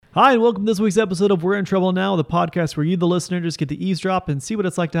Hi, and welcome to this week's episode of We're in Trouble Now, the podcast where you, the listener, just get to eavesdrop and see what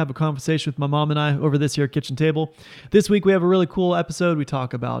it's like to have a conversation with my mom and I over this here kitchen table. This week we have a really cool episode. We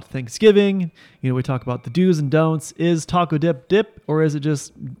talk about Thanksgiving. We talk about the do's and don'ts. Is taco dip, or is it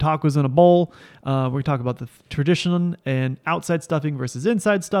just tacos in a bowl? We talk about the tradition and outside stuffing versus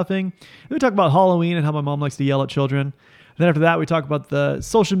inside stuffing. And we talk about Halloween and how my mom likes to yell at children. Then after that, we talk about the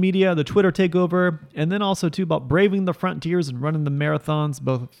social media, the Twitter takeover, and then also too about braving the frontiers and running the marathons,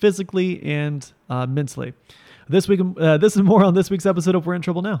 both physically and mentally. This is more on this week's episode of We're in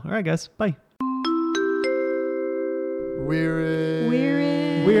Trouble Now. All right, guys, bye. We're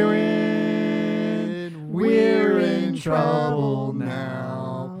in trouble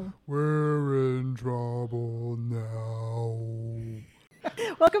now. We're in trouble now.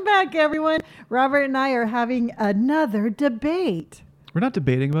 Welcome back, everyone. Robert and I are having another debate. We're not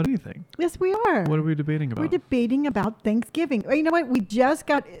debating about anything. Yes, we are. What are we debating about? We're debating about Thanksgiving. Well, you know what? We just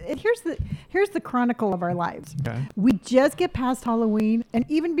got. Here's the chronicle of our lives. Okay. We just get past Halloween, and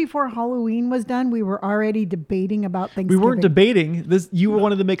even before Halloween was done, we were already debating about Thanksgiving. We weren't debating this. You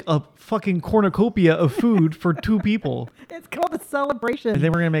wanted to make a fucking cornucopia of food for two people. It's called a celebration. And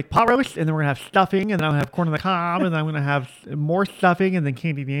then we're going to make pot roast, and then we're going to have stuffing, and then I'm going to have corn on the cob, and then I'm going to have more stuffing, and then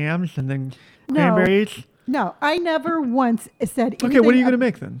candied yams, and then cranberries. No, I never once said anything. Okay, what are you going to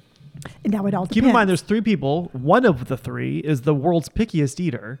make then? And that would all depend. Keep in mind, there's three people. One of the three is the world's pickiest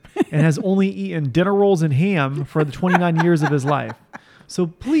eater and has only eaten dinner rolls and ham for the 29 years of his life. So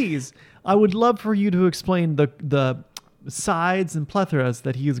please, I would love for you to explain the sides and plethoras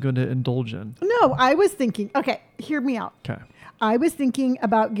that he is going to indulge in. No, I was thinking, okay, hear me out. Okay. I was thinking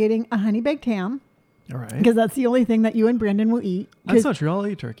about getting a honey baked ham. All right. Because that's the only thing that you and Brandon will eat. That's not true. I'll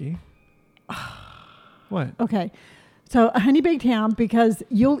eat turkey. What? Okay. So a honey baked ham, because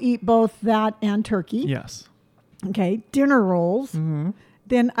you'll eat both that and turkey. Yes. Okay. Dinner rolls. Mm-hmm.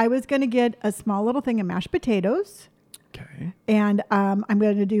 Then I was going to get a small little thing of mashed potatoes. Okay. And I'm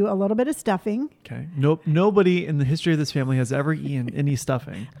going to do a little bit of stuffing. Okay. Nope. Nobody in the history of this family has ever eaten any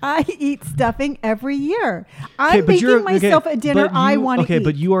stuffing. I eat stuffing every year. I'm making myself a dinner I want to eat. Okay,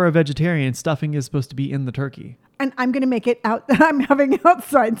 but you are a vegetarian. Stuffing is supposed to be in the turkey. And I'm going to make it out. I'm having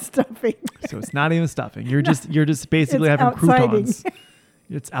outside stuffing. So it's not even stuffing. You're just basically having croutons.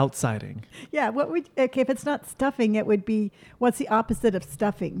 It's outsiding. Yeah. If it's not stuffing, it would be, what's the opposite of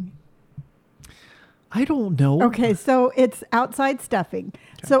stuffing? I don't know. Okay, so it's outside stuffing.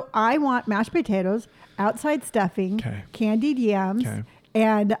 Okay. So I want mashed potatoes, outside stuffing, candied yams,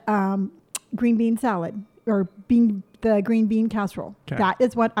 and green bean salad or the green bean casserole. Okay. That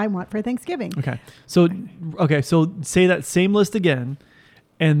is what I want for Thanksgiving. Okay. So say that same list again,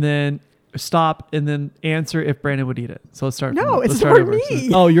 and then stop, and then answer if Brandon would eat it. So let's start. No, it's for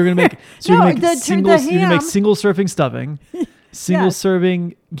me. Oh, you're gonna make. So no, you're gonna make single serving stuffing. Single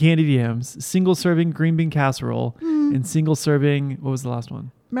serving candied yams, single serving green bean casserole, and single serving, what was the last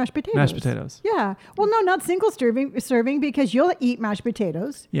one? Mashed potatoes. Mashed potatoes. Yeah. Well, no, not single serving because you'll eat mashed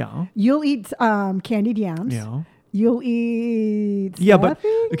potatoes. Yeah. You'll eat candied yams. Yeah. You'll eat stuffing.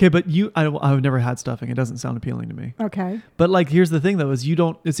 Yeah, but I've never had stuffing. It doesn't sound appealing to me. Okay. But like, here's the thing though, is you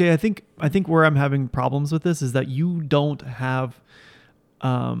don't, see, I think where I'm having problems with this is that you don't have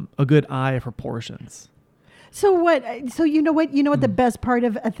a good eye for portions. So what? So you know what? You know what the best part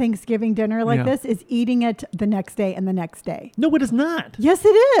of a Thanksgiving dinner like this is? Eating it the next day and the next day. No, it is not. Yes, it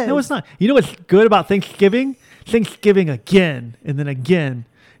is. No, it's not. You know what's good about Thanksgiving? Thanksgiving again and then again.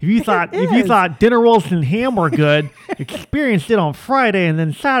 If you thought dinner rolls and ham were good, experienced it on Friday and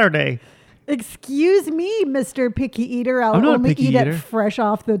then Saturday. Excuse me, Mr. Picky Eater. I'll only eat it fresh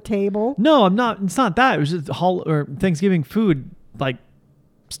off the table. No, I'm not. It's not that. It was just Thanksgiving food. Like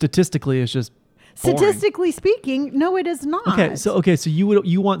statistically, it's just. Boring. Statistically speaking, no, it is not. Okay, so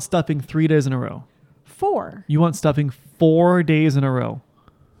you want stuffing 3 days in a row? 4. You want stuffing 4 days in a row?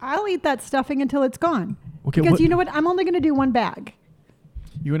 I'll eat that stuffing until it's gone. Okay, because you know what? I'm only going to do one bag.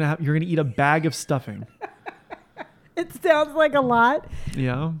 You're gonna eat a bag of stuffing. It sounds like a lot.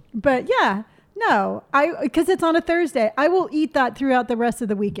 Yeah. But yeah, no, because it's on a Thursday. I will eat that throughout the rest of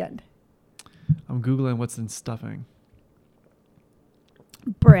the weekend. I'm Googling what's in stuffing.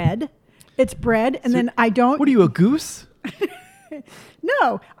 Bread. It's bread, and then I don't... What are you, a goose?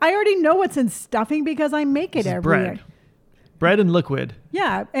 No, I already know what's in stuffing because I make it every year. Bread and liquid.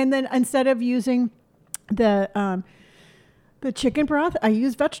 Yeah, and then instead of using the chicken broth, I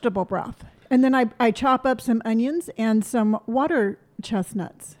use vegetable broth. And then I chop up some onions and some water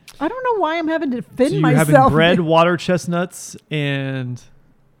chestnuts. I don't know why I'm having to defend myself. You're having bread, water chestnuts, and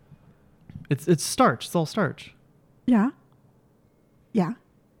it's starch. It's all starch. Yeah. Yeah.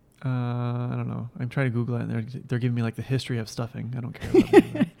 I don't know. I'm trying to Google it, and they're giving me like the history of stuffing. I don't care about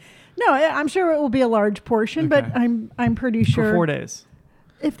that. No, I'm sure it will be a large portion, but Okay. I'm pretty sure For 4 days.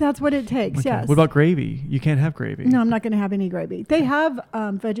 if that's what it takes. Okay. Yes. What about gravy? You can't have gravy. No, I'm not going to have any gravy. They have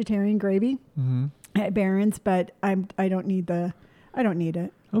vegetarian gravy Mm-hmm. at Barron's, but I don't need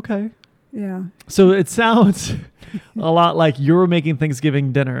it. Okay. Yeah. So it sounds a lot like you're making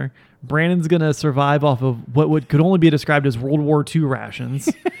Thanksgiving dinner. Brandon's going to survive off of what could only be described as World War II rations.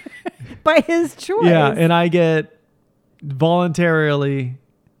 By his choice. Yeah, and I get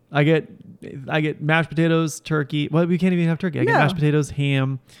I get mashed potatoes, turkey. Well, we can't even have turkey. I get No. mashed potatoes,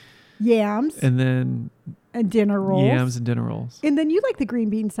 ham, Yams and then and dinner rolls. yams and dinner rolls. And then you like the green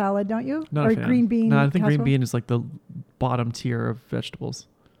bean salad, don't you? Not or a fan. green bean. No, I think green casserole? bean is like the bottom tier of vegetables.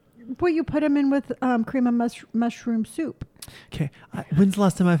 Well, you put them in with cream of mushroom soup. Okay, when's the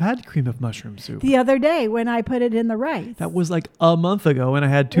last time I've had cream of mushroom soup? The other day when I put it in the rice. That was like a month ago, and I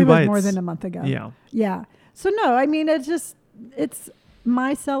had 2 it was bites. more than a month ago. Yeah. Yeah. So no, I mean it's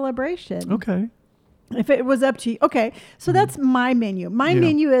my celebration. Okay. If it was up to you. Okay. So that's my menu. My Yeah.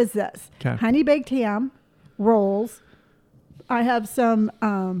 menu is this. 'Kay. Honey baked ham, rolls. I have some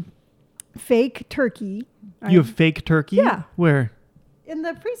fake turkey. You have fake turkey? Yeah. Where? in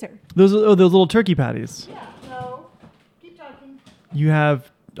the freezer. Those little turkey patties. Yeah. So keep talking. You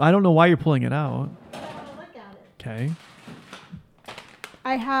have. I don't know why you're pulling it out. I want to look at it. Okay.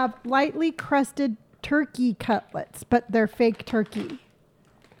 I have lightly crusted turkey cutlets, but they're fake turkey.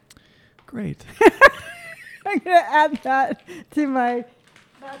 Great. I'm going to add that to my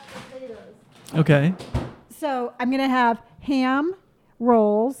mashed potatoes. Okay. So I'm going to have ham,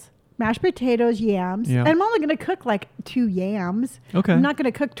 rolls, mashed potatoes, yams. Yeah. And I'm only going to cook like 2 yams. Okay. I'm not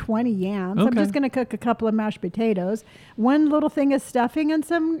going to cook 20 yams. I'm Okay. just going to cook a couple of mashed potatoes, 1 little thing of stuffing, and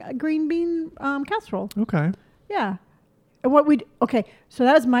some green bean casserole. Okay. Yeah. And okay, so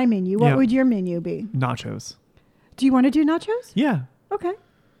that's my menu. What Yeah. would your menu be? Nachos. Do you want to do nachos? Yeah. Okay.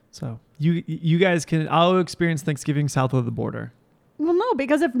 So you guys can. I'll experience Thanksgiving south of the border. Well, no,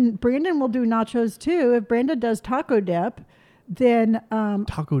 because if Brandon will do nachos too, if Brandon does taco dip, then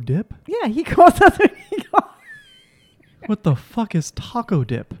Taco dip? yeah, he calls us. What the fuck is taco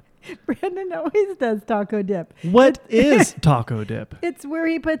dip? Brandon always does taco dip. What is taco dip? It's where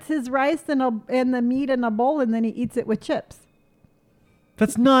he puts his rice and the meat in a bowl, and then he eats it with chips.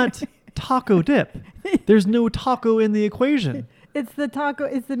 That's not taco dip. There's no taco in the equation. It's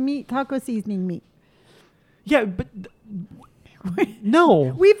the meat, taco seasoning meat. Yeah, but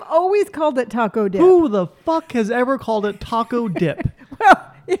no. We've always called it taco dip. Who the fuck has ever called it taco dip? Well,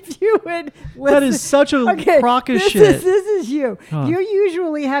 if you would listen. That is such a crock of shit. This is you. Huh. You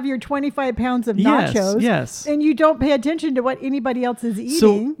usually have your 25 pounds of nachos. Yes. And you don't pay attention to what anybody else is eating.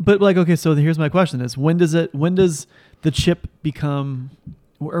 So, but like, okay, so here's my question: is when does the chip become,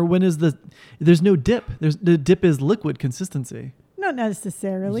 or when is there's no dip? The dip is liquid consistency. Not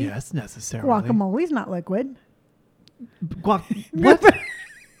necessarily. Yes, necessarily. Guacamole's not liquid. What?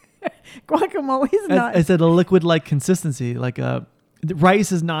 Guacamole's not. I said a liquid-like consistency. Like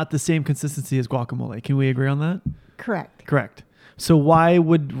rice is not the same consistency as guacamole. Can we agree on that? Correct. Correct. So why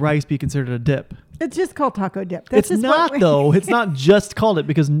would rice be considered a dip? It's just called taco dip. That's It's just not though. It's not just called it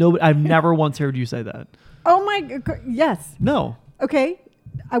because I've never once heard you say that. Oh yes. No. Okay.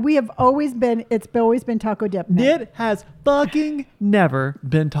 It's always been taco dip. now. It has fucking never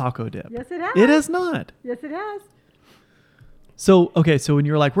been taco dip. Yes, it has. It has not. Yes, it has. So okay, so when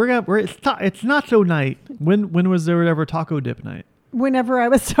you're like, it's nacho night. When was there ever taco dip night? Whenever I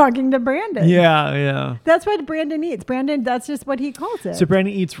was talking to Brandon. Yeah. That's what Brandon eats. Brandon, that's just what he calls it. So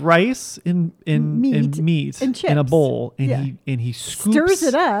Brandon eats rice in meat and in a chips. bowl, and Yeah. he scoops, stirs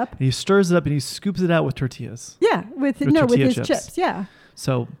it up. And he stirs it up and he scoops it out with tortillas. Yeah, with tortilla his chips. chips. Yeah.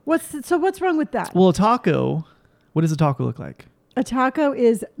 So What's wrong with that? well, a taco. What does a taco look like? A taco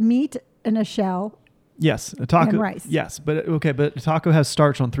is meat in a shell. Yes, a taco. And rice. Yes, but a taco has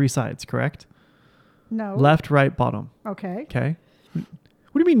starch on 3 sides, correct? No. Left, right, bottom. Okay. Okay. What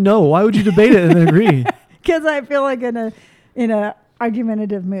do you mean no? Why would you debate it and then agree? Because I feel like in a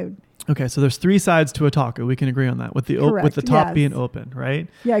argumentative mood. Okay, so there's 3 sides to a taco. We can agree on that with the Correct, with the top yes. being open, right?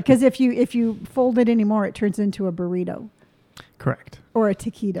 Yeah, because if you fold it anymore, it turns into a burrito Correct. or a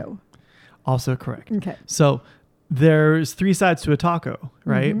taquito. Also correct. Okay. So there's 3 sides to a taco,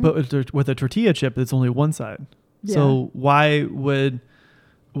 right? Mhm. But with a tortilla chip, it's only 1 side. Yeah. So why would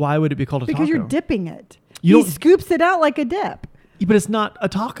it be called a Because taco? you're dipping it. You He don't- scoops it out like a dip. But it's not a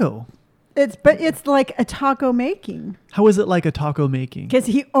taco. It's like a taco making. How is it like a taco making? Because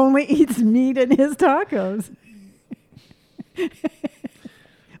he only eats meat in his tacos.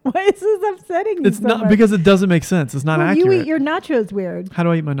 Why is this upsetting you It's so not much? because it doesn't make sense. It's not Well, accurate. you eat your nachos weird How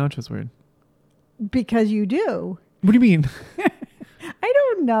do I eat my nachos weird? because you do. What do you mean? I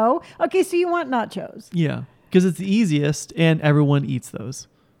don't know. Okay, so you want nachos. Yeah, because it's the easiest and everyone eats those.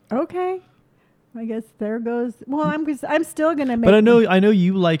 Okay. I guess there goes. Well, I'm still going to make. But I know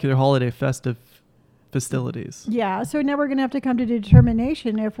you like your holiday festive festivities. Yeah, so now we're going to have to come to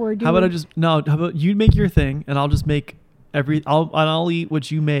determination if we're doing. How about you make your thing and I'll just make I'll eat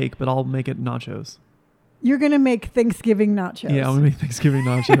what you make, but I'll make it nachos. You're going to make Thanksgiving nachos. Yeah, I'm going to make Thanksgiving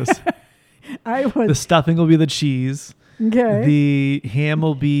nachos. The stuffing will be the cheese. Okay. The ham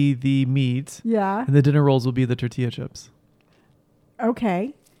will be the meat. Yeah. And the dinner rolls will be the tortilla chips.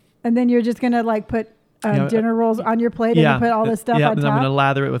 Okay. And then you're just going to like put dinner rolls on your plate and put all this stuff on top? And I'm going to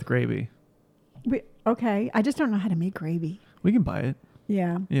lather it with gravy. Okay. I just don't know how to make gravy. We can buy it.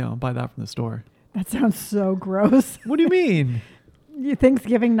 Yeah. Yeah, I'll buy that from the store. That sounds so gross. What do you mean?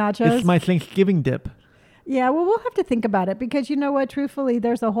 Thanksgiving nachos? It's my Thanksgiving dip. Yeah, well, we'll have to think about it because you know what? Truthfully,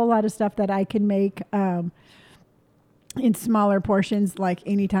 there's a whole lot of stuff that I can make in smaller portions like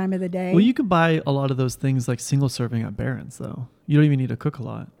any time of the day. Well, you can buy a lot of those things like single serving at Barron's, though. You don't even need to cook a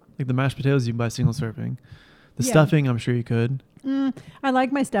lot. Like the mashed potatoes, you can buy single serving. The stuffing, I'm sure you could. I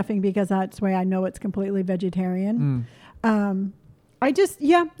like my stuffing because that's the way I know it's completely vegetarian. We'll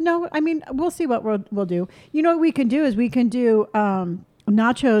see what we'll do. You know what we can do is we can do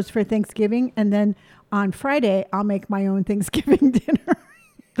nachos for Thanksgiving, and then on Friday, I'll make my own Thanksgiving dinner.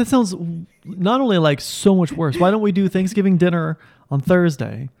 That sounds not only like so much worse. Why don't we do Thanksgiving dinner on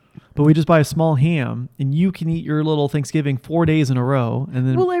Thursday, but we just buy a small ham and you can eat your little Thanksgiving 4 days in a row. And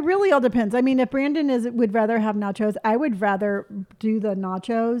then, well, it really all depends. I mean, if Brandon would rather have nachos, I would rather do the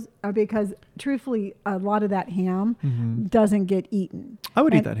nachos because truthfully, a lot of that ham doesn't get eaten. I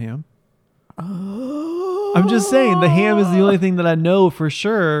would eat that ham. Oh. I'm just saying the ham is the only thing that I know for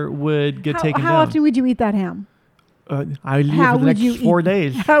sure would get taken down. How often would you eat that ham? I leave it for the next 4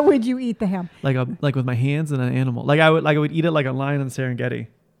 days. How would you eat the ham? Like with my hands and an animal. I would eat it like a lion in the Serengeti.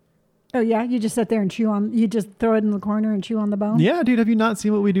 Oh yeah, you just sit there and you just throw it in the corner and chew on the bone? Yeah, dude, have you not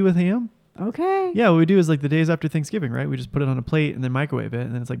seen what we do with ham? Okay. Yeah, what we do is like the days after Thanksgiving, right? We just put it on a plate and then microwave it,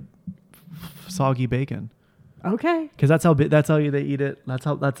 and then it's like soggy bacon. Okay. Because that's how they eat it.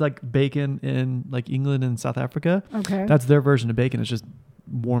 That's like bacon in like England and South Africa. Okay. That's their version of bacon. It's just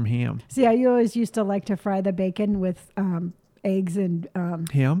warm ham. See, I always used to like to fry the bacon with eggs and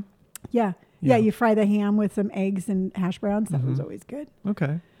ham. Yeah. You fry the ham with some eggs and hash browns. That was always good.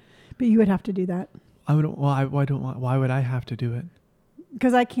 Okay. But you would have to do that. I would. Well, why would I have to do it?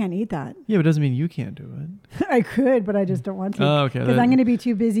 Because I can't eat that. Yeah, but it doesn't mean you can't do it. I could, but I just don't want to. Oh, okay. Because I'm going to be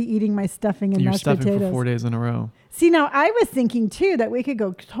too busy eating my stuffing and mashed potatoes. You're stuffing for 4 days in a row. See, now I was thinking too that we could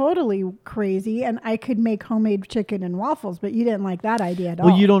go totally crazy and I could make homemade chicken and waffles, but you didn't like that idea at all.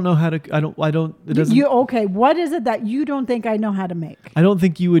 Well, you don't know how to. I don't. It doesn't. Okay? What is it that you don't think I know how to make? I don't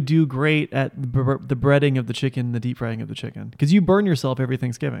think you would do great at the breading of the chicken, the deep frying of the chicken, because you burn yourself every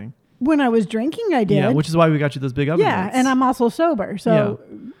Thanksgiving. When I was drinking, I did. Yeah, which is why we got you those big oven mitts. And I'm also sober. So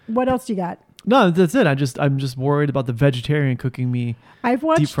what else you got? No, that's it. I'm just worried about the vegetarian cooking me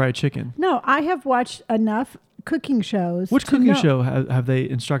deep fried chicken. No, I have watched enough cooking shows. Which cooking show have they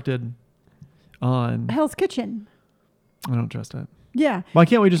instructed on? Hell's Kitchen. I don't trust it. Yeah. Why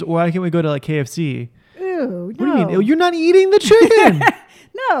can't we go to like KFC? Ew, What do you mean? You're not eating the chicken.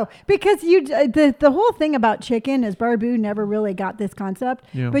 No, because the whole thing about chicken is Barbu never really got this concept.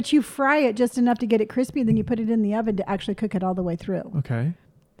 Yeah. But you fry it just enough to get it crispy, then you put it in the oven to actually cook it all the way through. Okay.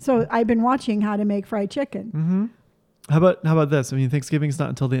 So I've been watching how to make fried chicken. Mm-hmm. How about this? I mean, Thanksgiving's not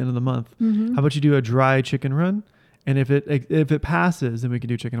until the end of the month. Mm-hmm. How about you do a dry chicken run, and if it passes, then we can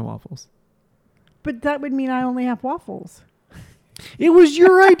do chicken and waffles. But that would mean I only have waffles. It was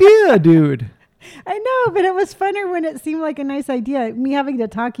your idea, dude. I know, but it was funner when it seemed like a nice idea. Me having to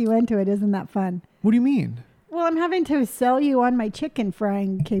talk you into it, isn't that fun? What do you mean? Well, I'm having to sell you on my chicken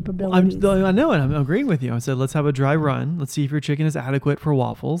frying capabilities. I know, and I'm agreeing with you. I said, let's have a dry run. Let's see if your chicken is adequate for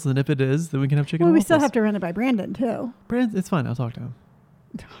waffles. And if it is, then we can have chicken and waffles. Well, we still have to run it by Brandon, too. Brandon, it's fine. I'll talk to him.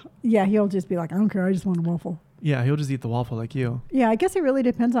 Yeah, he'll just be like, I don't care. I just want a waffle. Yeah, he'll just eat the waffle like you. Yeah, I guess it really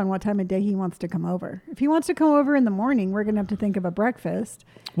depends on what time of day he wants to come over. If he wants to come over in the morning, we're going to have to think of a breakfast.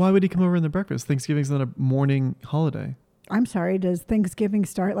 Why would he come over in the breakfast? Thanksgiving's not a morning holiday. I'm sorry, does Thanksgiving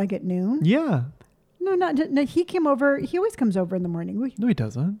start like at noon? Yeah. No, he came over. He always comes over in the morning. No, he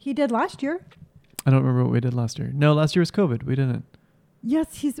doesn't. He did last year. I don't remember what we did last year. No, last year was COVID. We didn't.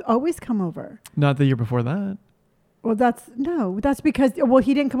 Yes, he's always come over. Not the year before that. Well, that's because,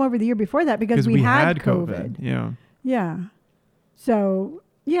 he didn't come over the year before that because we had COVID. Yeah. Yeah. So,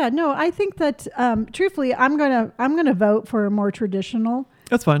 yeah, no, I think that, truthfully, I'm going to vote for a more traditional.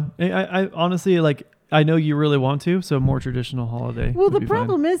 That's fine. I honestly, like, I know you really want to, so more traditional holiday. Well, would the be fine.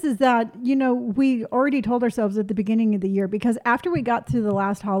 problem is that, we already told ourselves at the beginning of the year, because after we got through the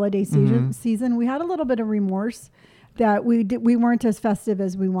last holiday season, we had a little bit of remorse that we weren't as festive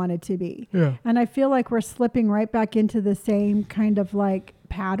as we wanted to be. Yeah. And I feel like we're slipping right back into the same kind of like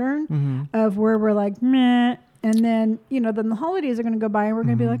pattern of where we're like, meh. And then, then the holidays are going to go by and we're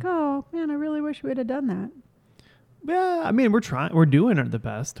going to be like, oh man, I really wish we would have done that. Yeah, I mean, we're doing the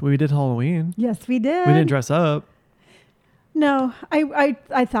best. We did Halloween. Yes, we did. We didn't dress up. No,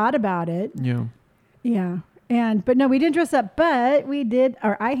 I thought about it. Yeah. Yeah. But no, we didn't dress up, but we did,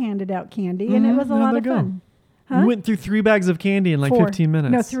 or I handed out candy and it was a lot of fun. Huh? We went through 3 bags of candy in like 4. 15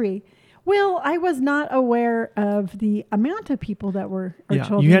 minutes. No, 3. Well, I was not aware of the amount of people that were our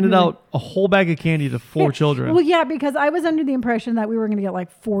children. You handed out a whole bag of candy to 4 children. Well, yeah, because I was under the impression that we were going to get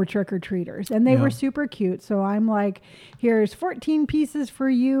like 4 trick-or-treaters, and they were super cute. So I'm like, here's 14 pieces for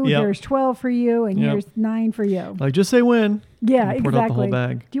you, here's 12 for you, and here's 9 for you. Like, just say when. Yeah, exactly. Poured out the whole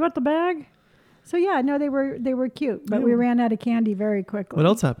bag. Do you want the bag? So yeah, no, they were cute, but we ran out of candy very quickly. What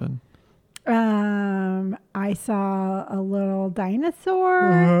else happened? I saw a little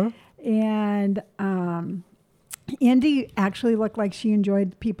dinosaur. And Andy actually looked like she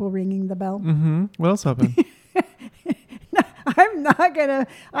enjoyed people ringing the bell. What else happened? I'm not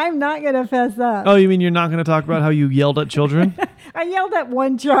gonna fess up. Oh, you mean you're not going to talk about how you yelled at children? I yelled at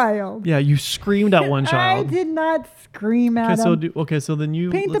one child. Yeah, you screamed at one child. I did not scream at him. So then you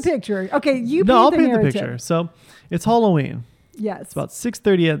paint the picture. Okay, you. No, I'll paint narrative. the picture. So it's Halloween. Yes. It's about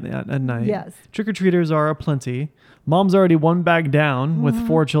 6:30 at night. Yes. Trick-or-treaters are aplenty. Mom's already 1 bag down with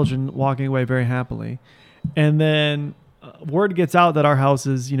 4 children walking away very happily. And then word gets out that our house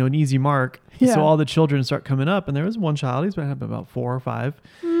is, an easy mark. Yeah. So all the children start coming up, and there was one child. He's been about 4 or 5.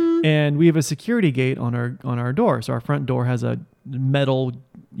 And we have a security gate on our door. So our front door has a metal,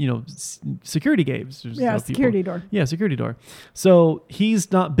 security gate. Security door. Yeah, security door. So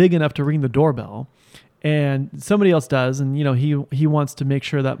he's not big enough to ring the doorbell. And somebody else does, and he wants to make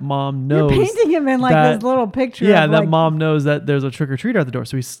sure that mom knows. You're painting him in like this little picture. Yeah, of that like, mom knows that there's a trick or treater at the door.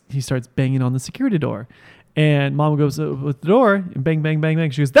 So he starts banging on the security door, and mom goes with the door and bang, bang, bang, bang.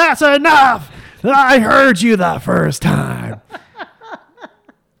 She goes, "That's enough! I heard you the first time."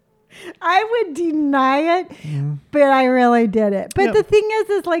 I would deny it, but I really did it. But the thing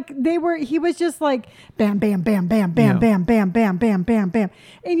is like he was just like bam, bam, bam, bam, bam, bam, bam, bam, bam, bam, bam.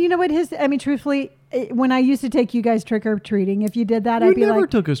 And you know what? Truthfully, when I used to take you guys trick or treating, if you did that, I'd be like, you never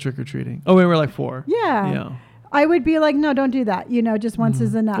took us trick or treating. Oh, we were like 4. Yeah. I would be like, no, don't do that. Just once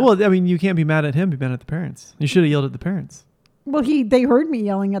is enough. Well, I mean, you can't be mad at him. Be mad at the parents. You should have yelled at the parents. Well, they heard me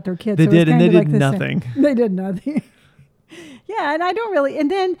yelling at their kids. They so did, and they did like nothing. They did nothing. Yeah, and I don't really. And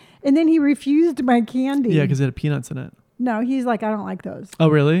then he refused my candy. Yeah, because it had peanuts in it. No, he's like, I don't like those. Oh,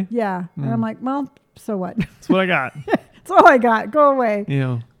 really? Yeah, and I'm like, well, so what? That's what I got. That's all I got. Go away.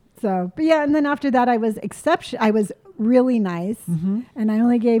 Yeah. So, but yeah, and then after that, I was really nice, and I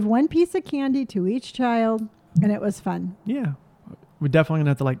only gave 1 piece of candy to each child, and it was fun. Yeah, we're definitely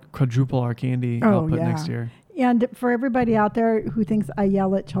gonna have to like quadruple our candy output next year. And for everybody out there who thinks I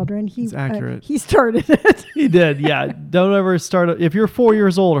yell at children, he's accurate. He started it. He did. Yeah. Don't ever start. If you're 4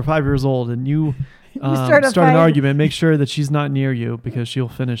 years old or 5 years old and you start an argument, make sure that she's not near you because she'll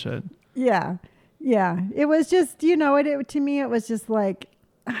finish it. Yeah. Yeah. It was just, to me, it was just like,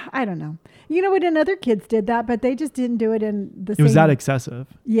 I don't know. And other kids did that, but they just didn't do it in the same. It was that excessive.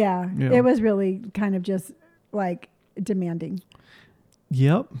 Yeah. It was really kind of just like demanding.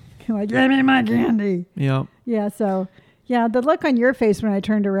 Yep. Like, give me my candy. Yep. Yeah. So, yeah, the look on your face when I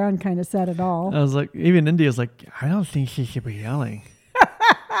turned around kind of said it all. I was like, even India's like, I don't think she should be yelling.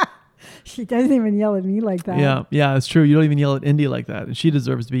 She doesn't even yell at me like that. Yeah. Yeah, it's true. You don't even yell at India like that. And she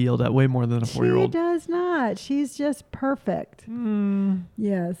deserves to be yelled at way more than a 4-year-old. She does not. She's just perfect.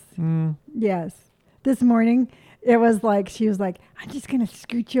 Yes. Yes. This morning, it was like, she was like, I'm just going to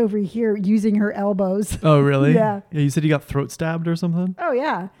scooch over here using her elbows. Oh, really? Yeah. You said you got throat stabbed or something? Oh,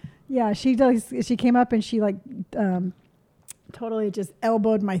 yeah. Yeah. She came up and she like totally just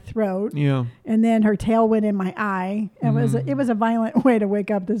elbowed my throat. Yeah. And then her tail went in my eye. It was a violent way to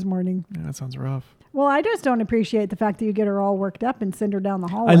wake up this morning. Yeah, that sounds rough. Well, I just don't appreciate the fact that you get her all worked up and send her down the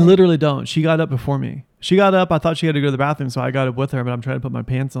hallway. I literally don't. She got up before me. She got up. I thought she had to go to the bathroom, so I got up with her, but I'm trying to put my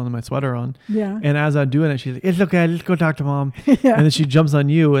pants on and my sweater on. Yeah. And as I'm doing it, she's like, it's okay. Let's go talk to mom. Yeah. And then she jumps on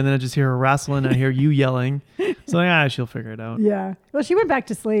you, and then I just hear her wrestling. I hear you yelling. So she'll figure it out. Yeah. Well, she went back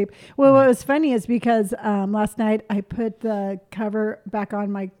to sleep. Well, what was funny is because last night I put the cover back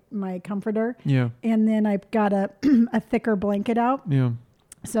on my comforter. Yeah. And then I got a thicker blanket out. Yeah.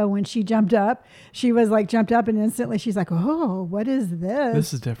 So when she jumped up, she was like jumped up and instantly she's like, oh, what is this?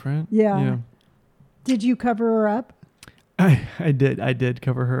 This is different. Yeah. Did you cover her up? I did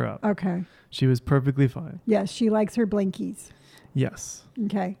cover her up. Okay. She was perfectly fine. Yes, she likes her blinkies. Yes.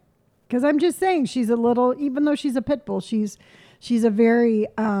 Okay. Because I'm just saying, she's a little, even though she's a pit bull, she's a very,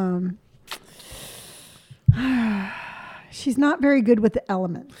 she's not very good with the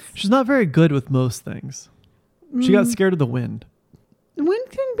elements. She's not very good with most things. She got scared of the wind. The wind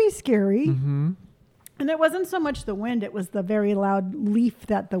can be scary. Mm-hmm. And it wasn't so much the wind, it was the very loud leaf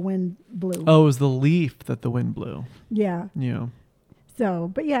that the wind blew. Oh, it was the leaf that the wind blew. Yeah. Yeah.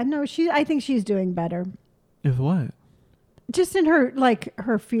 So, but yeah, no, I think she's doing better. With what? Just in her, like,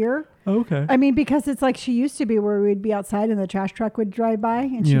 her fear. Oh, okay. I mean, because it's like she used to be where we'd be outside and the trash truck would drive by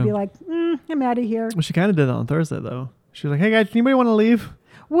and she'd be like, I'm out of here. Well, she kind of did that on Thursday, though. She was like, hey, guys, anybody want to leave?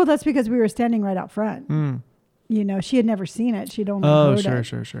 Well, that's because we were standing right out front. You know, she had never seen it. She'd only heard it.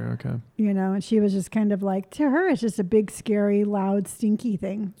 Sure. Okay. You know, and she was just kind of like, to her, it's just a big, scary, loud, stinky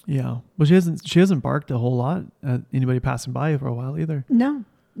thing. Yeah. Well, she hasn't barked a whole lot at anybody passing by for a while either. No,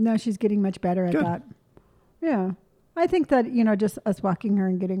 she's getting much better at that. Yeah. I think that, you know, just us walking her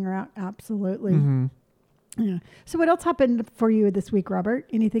and getting her out. Absolutely. Mm-hmm. Yeah. So what else happened for you this week, Robert?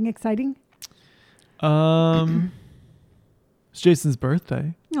 Anything exciting? It's Jason's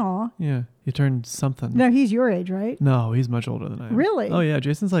birthday. Aw. Yeah. He turned something. No, he's your age, right? No, he's much older than I am. Really? Oh, yeah.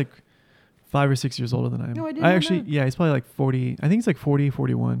 Jason's like 5 or 6 years older than I am. No, I didn't know. Yeah, he's probably like 40. I think he's like 40,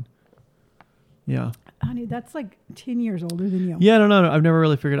 41. Yeah. Honey, that's like 10 years older than you. Yeah, I don't know. I've never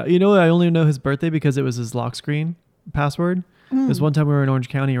really figured out. You know, I only know his birthday because it was his lock screen password. This one time we were in Orange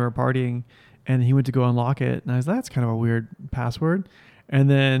County, we were partying, and he went to go unlock it. And I was like, that's kind of a weird password. And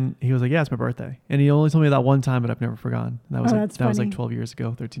then he was like, yeah, it's my birthday. And he only told me that one time, but I've never forgotten. And that was like 12 years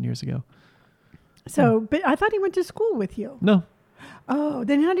ago, 13 years ago. So, but I thought he went to school with you. No. Oh,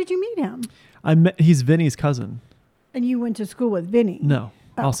 then how did you meet him? He's Vinny's cousin. And you went to school with Vinny? No.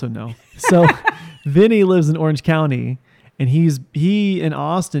 Oh. Also no. So Vinny lives in Orange County, and he and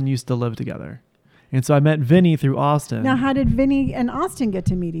Austin used to live together. And so I met Vinny through Austin. Now, how did Vinny and Austin get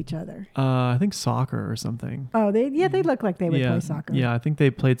to meet each other? I think soccer or something. Oh, they look like they would play soccer. Yeah, I think they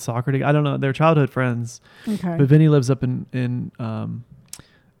played soccer together. I don't know. They're childhood friends. Okay. But Vinny lives up in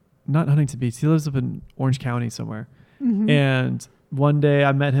not Huntington Beach. He lives up in Orange County somewhere. Mm-hmm. And one day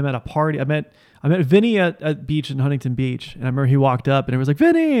I met him at a party. I met Vinny at beach in Huntington Beach, and I remember he walked up and it was like,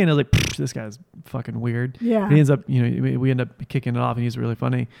 Vinny, and I was like, this guy's fucking weird. Yeah. And he ends up, we end up kicking it off, and he's really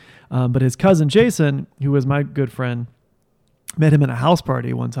funny. But his cousin Jason, who was my good friend, met him at a house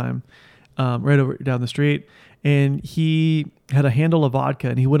party one time, right over down the street, and he had a handle of vodka,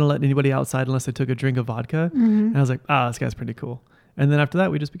 and he wouldn't let anybody outside unless they took a drink of vodka. Mm-hmm. And I was like, this guy's pretty cool. And then after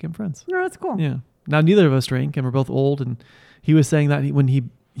that, we just became friends. Oh, that's cool. Yeah. Now neither of us drink, and we're both old, and he was saying that when he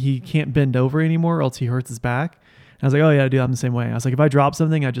can't bend over anymore, or else he hurts his back. And I was like, oh yeah, dude, I'm the same way. I was like, if I drop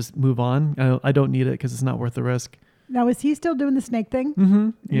something, I just move on. I don't need it because it's not worth the risk. Now, is he still doing the snake thing? Mm-hmm.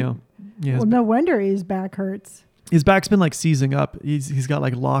 Yeah. Well, no wonder his back hurts. His back's been like seizing up. He's got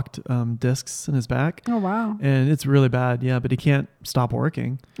like locked discs in his back. Oh, wow. And it's really bad. Yeah. But he can't stop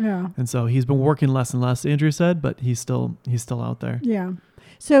working. Yeah. And so he's been working less and less, Andrew said, but he's still out there. Yeah.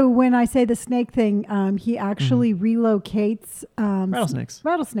 So when I say the snake thing, he actually relocates rattlesnakes,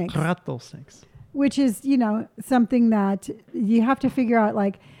 which is, something that you have to figure out,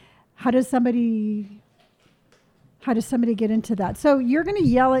 like, how does somebody get into that? So you're going to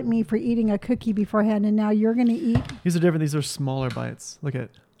yell at me for eating a cookie beforehand, and now you're going to eat. These are different. These are smaller bites. Look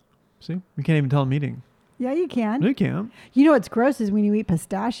at, see, you can't even tell I'm eating. Yeah, you can. No, you can't. You know what's gross is when you eat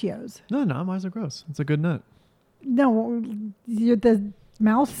pistachios. No, mine's are gross. It's a good nut. No, the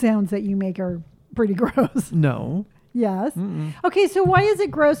mouth sounds that you make are pretty gross. No. Yes. Mm-mm. Okay, so why is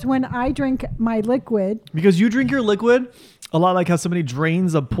it gross when I drink my liquid? Because you drink your liquid a lot like how somebody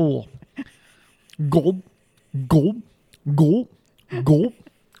drains a pool. Gulp, gulp, gulp, gulp,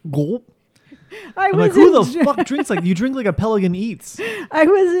 gulp. I'm like, who the fuck drinks like you drink like a pelican eats? I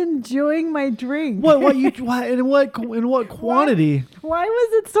was enjoying my drink. What in what quantity? Why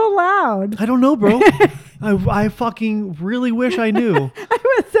was it so loud? I don't know, bro. I fucking really wish I knew. I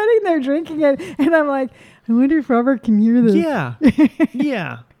was sitting there drinking it, and I'm like, I wonder if Robert can hear this. Yeah.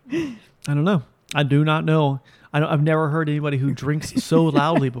 Yeah. I don't know. I do not know. I've never heard anybody who drinks so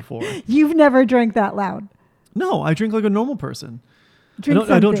loudly before. You've never drank that loud? No, I drink like a normal person.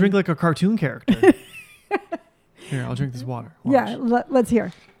 I don't drink like a cartoon character. Here, I'll drink this water. Watch. Yeah, let's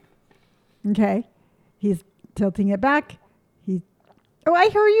hear. Okay. He's tilting it back. Oh, I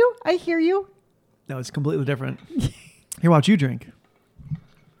hear you. No, it's completely different. Here, watch you drink.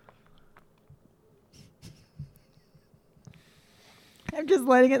 I'm just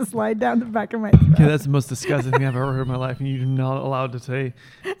letting it slide down the back of my throat. Okay, that's the most disgusting thing I've ever heard in my life, and you're not allowed to say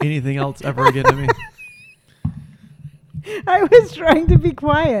anything else ever again to me. I was trying to be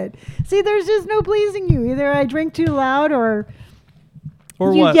quiet. See, there's just no pleasing you. Either I drink too loud or you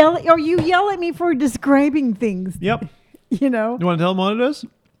what? you yell at me for describing things. Yep. You know? You want to tell them what it is?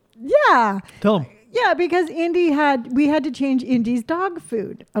 Yeah. Tell them. Yeah, because we had to change Indy's dog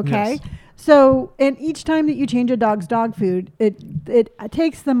food. Okay. Yes. So, and each time that you change a dog's dog food, it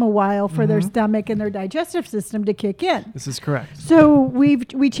takes them a while for their stomach and their digestive system to kick in. This is correct. So we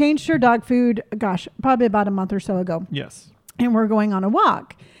changed her dog food, gosh, probably about a month or so ago. Yes. And we're going on a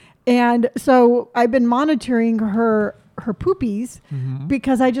walk. And so I've been monitoring her poopies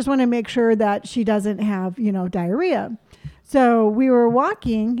because I just want to make sure that she doesn't have, diarrhea. So we were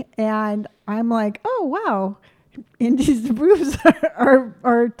walking and I'm like, oh, wow, Indy's boobs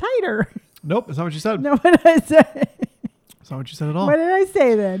are tighter. Nope, that's not what you said. No, what did I say? That's not what you said at all. What did I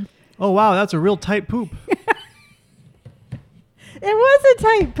say then? Oh, wow, that's a real tight poop. It was a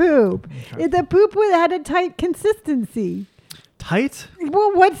tight poop. Okay. The poop had a tight consistency. Tight?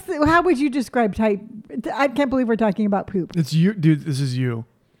 Well, how would you describe tight? I can't believe we're talking about poop. It's you. Dude, this is you.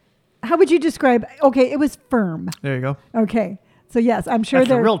 How would you describe? Okay, it was firm. There you go. Okay. So, yes, I'm sure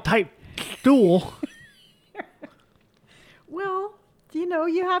That's a real tight stool. Well,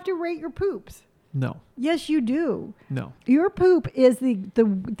 you have to rate your poops. No. Yes, you do. No. Your poop is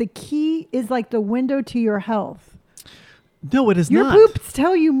the key, is like the window to your health. No, it is Your not. poops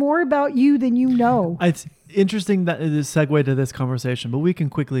tell you more about you than you know. It's interesting that it is segue to this conversation, but we can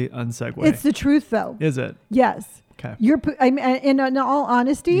quickly unsegue. It's the truth, though. Is it? Yes. Okay. Your in all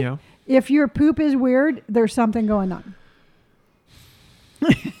honesty, Yeah. if your poop is weird, there's something going on.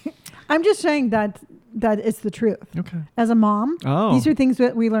 I'm just saying that it's the truth. Okay. As a mom, Oh. these are things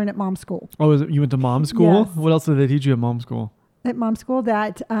that we learn at mom school. Oh, you went to mom school? Yes. What else did they teach you at mom school? At mom school,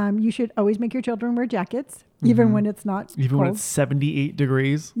 that you should always make your children wear jackets, even when it's not Even cold. when it's 78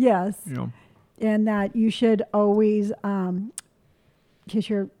 degrees? Yes. You know. And that you should always kiss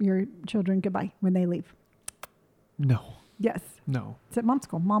your children goodbye when they leave. No. Yes. No. It's at mom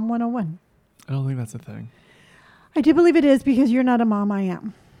school, Mom 101. I don't think that's a thing. I do believe it is because you're not a mom, I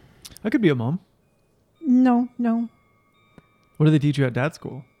am. I could be a mom. No. What do they teach you at dad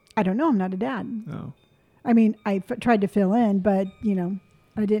school? I don't know. I'm not a dad. No. I mean, I tried to fill in, but,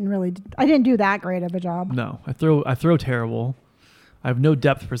 I didn't do that great of a job. No. I throw terrible. I have no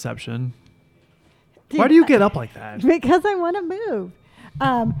depth perception. Why do you get up like that? Because I want to move.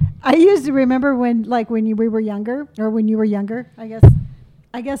 I used to remember when we were younger, or when you were younger, I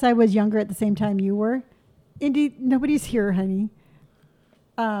guess I was younger at the same time you were. Indy, nobody's here, honey.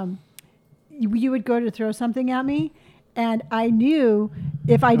 You would go to throw something at me, and I knew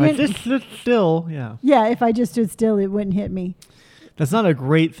if I didn't... Just sit still, yeah. Yeah, if I just stood still, it wouldn't hit me. That's not a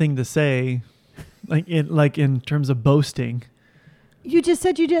great thing to say, like in terms of boasting. You just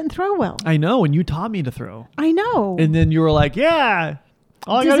said you didn't throw well. I know, and you taught me to throw. I know. And then you were like, yeah.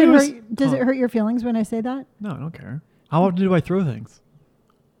 All I Does gotta it do is... hurt, does it hurt your feelings when I say that? No, I don't care. How often do I throw things?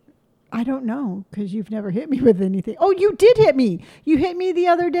 I don't know, because you've never hit me with anything. Oh, you did hit me. You hit me the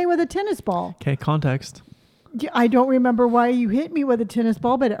other day with a tennis ball. Okay, context. I don't remember why you hit me with a tennis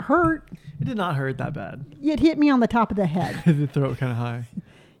ball, but it hurt. It did not hurt that bad. It hit me on the top of the head. I did throw it kind of high.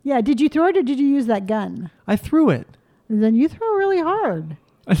 Yeah, did you throw it or did you use that gun? I threw it. Then you throw really hard.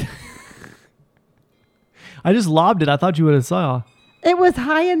 I just lobbed it. I thought you would have saw. It was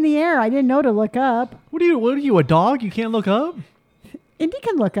high in the air. I didn't know to look up. What are you, a dog? You can't look up? Indy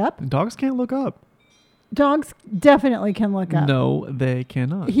can look up. Dogs can't look up. Dogs definitely can look up. No, they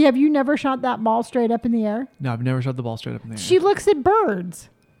cannot. Have you never shot that ball straight up in the air? No, I've never shot the ball straight up in the air. She looks at birds.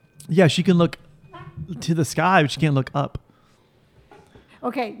 Yeah, she can look to the sky, but she can't look up.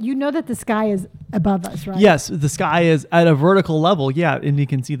 Okay, you know that the sky is above us, right? Yes, the sky is at a vertical level. Yeah, and you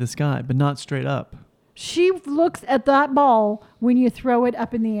can see the sky, but not straight up. She looks at that ball when you throw it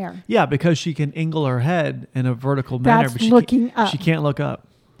up in the air. Yeah, because she can angle her head in a vertical manner. That's But she looking up. She can't look up.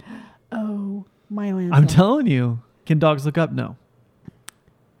 Oh, my land. I'm telling you. Can dogs look up? No.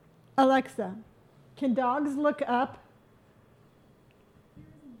 Alexa, can dogs look up?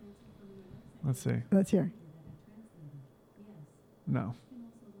 Let's see. Let's hear. No.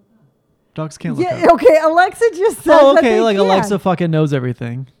 Dogs can't look Yeah, up. okay, Alexa just said Oh, that okay. they Like can. Alexa fucking knows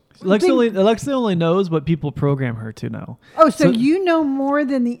everything. Alexa Think- only knows what people program her to know. Oh, so you know more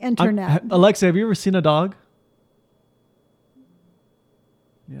than the internet. Alexa, have you ever seen a dog?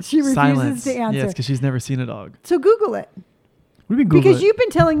 Yes. She refuses Silence. to answer. Yes, because she's never seen a dog. So Google it. What do you mean Google Because it? you've been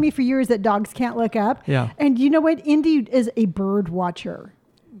telling me for years that dogs can't look up. Yeah. And you know what? Indy is a bird watcher.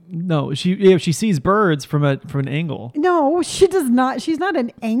 No, she sees birds from an angle. No, she does not. She's not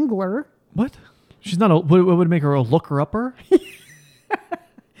an angler. What? She's not a. What would make her a looker-upper?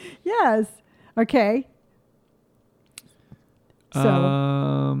 Yes. Okay.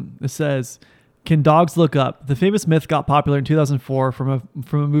 So it says, "Can dogs look up?" The famous myth got popular in 2004 from a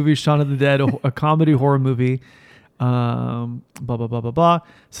movie, Shaun of the Dead, a comedy horror movie. Blah blah blah blah blah.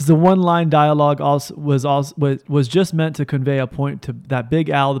 Says the one-line dialogue was just meant to convey a point to that Big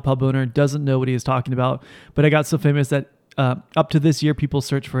Al, the pub owner, doesn't know what he is talking about. But it got so famous that up to this year, people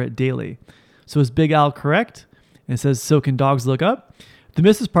search for it daily. So is Big Al correct? And it says, "So can dogs look up?" The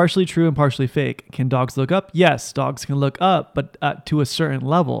myth is partially true and partially fake. Can dogs look up? Yes, dogs can look up, but to a certain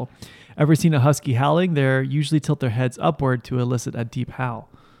level. Ever seen a husky howling? They usually tilt their heads upward to elicit a deep howl.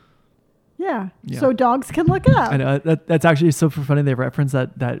 Yeah. So dogs can look up. I know that's actually so funny. They reference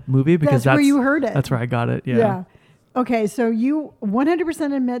that movie because that's where you heard it. That's where I got it. Yeah. Okay. So you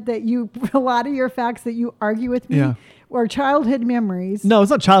 100% admit that a lot of your facts that you argue with me are childhood memories. No,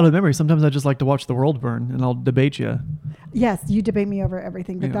 it's not childhood memories. Sometimes I just like to watch the world burn and I'll debate you. Yes, you debate me over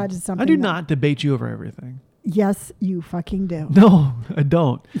everything, but that is something. I do not debate you over everything. Yes, you fucking do. No, I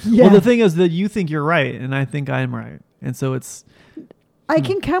don't. Yeah. Well, the thing is that you think you're right and I think I'm right. And so it's... I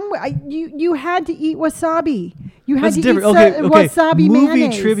can come. You had to eat wasabi. You had That's to different. eat wasabi movie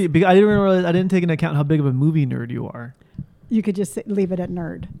mayonnaise. trivia. I didn't realize. I didn't take into account how big of a movie nerd you are. You could just leave it at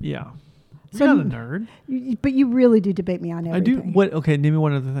nerd. Yeah. So You're not a nerd. But you really do debate me on everything. I do. What? Okay. Name me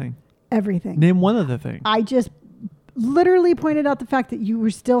one other thing. Everything. Name one other thing. I just literally pointed out the fact that you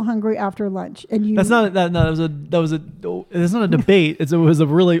were still hungry after lunch, and you. That's not that. No, that was a. It's not a debate. It was a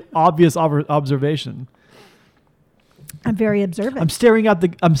really obvious observation. I'm very observant. I'm staring at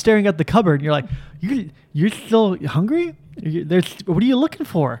the cupboard, and you're like, you're still hungry? What are you looking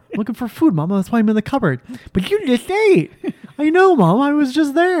for? I'm looking for food, Mama. That's why I'm in the cupboard. But you just ate. I know, Mom. I was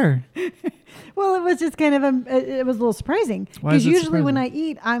just there. Well, it was just kind of it was a little surprising because usually when I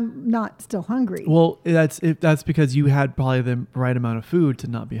eat, I'm not still hungry. Well, that's because you had probably the right amount of food to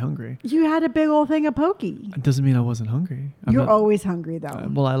not be hungry. You had a big old thing of pokey. It doesn't mean I wasn't hungry. You're always hungry, though.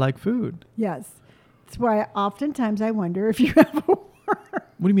 Well, I like food. Yes. That's why oftentimes I wonder if you have a worm.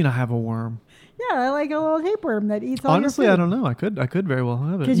 What do you mean I have a worm? Yeah, I like a little tapeworm that eats all Honestly, your I food. don't know. I could very well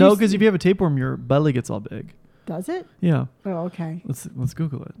have it. No, because if you have a tapeworm, your belly gets all big. Does it? Yeah. Oh, okay. Let's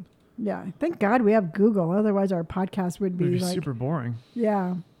Google it. Yeah. Thank God we have Google. Otherwise, our podcast would be like super boring.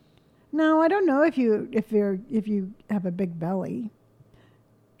 Yeah. No, I don't know if you have a big belly.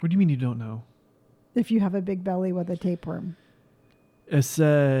 What do you mean you don't know? If you have a big belly with a tapeworm. It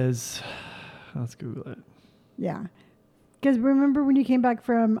says, let's Google it. Yeah. Because remember when you came back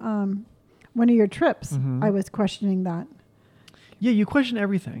from one of your trips, I was questioning that. Yeah, you question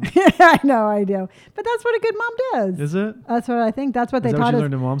everything. I know, I do. But that's what a good mom does. Is it? That's what I think. That's what they taught us.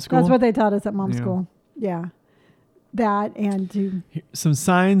 Learned in mom school? That's what they taught us at mom school. Yeah. That and some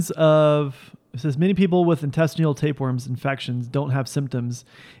signs of... It says many people with intestinal tapeworms infections don't have symptoms.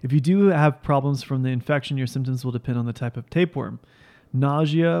 If you do have problems from the infection, your symptoms will depend on the type of tapeworm.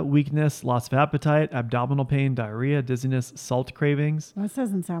 Nausea, weakness, loss of appetite, abdominal pain, diarrhea, dizziness, salt cravings. That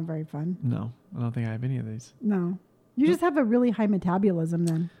doesn't sound very fun. No, I don't think I have any of these. No. You just have a really high metabolism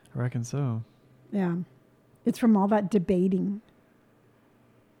then. I reckon so. Yeah. It's from all that debating.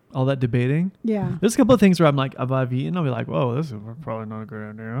 All that debating? Yeah. There's a couple of things where I'm like, if I've eaten, I'll be like, whoa, this is probably not a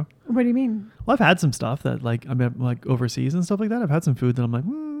good idea. What do you mean? Well, I've had some stuff that like, I mean, like overseas and stuff like that. I've had some food that I'm like,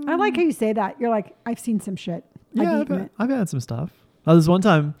 I like how you say that. You're like, I've seen some shit. Yeah, I've had some stuff. This one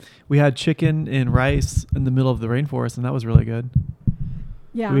time we had chicken and rice in the middle of the rainforest, and that was really good.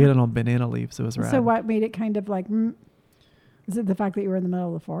 Yeah. We had it on banana leaves. So it was rad. So what made it kind of like, is it the fact that you were in the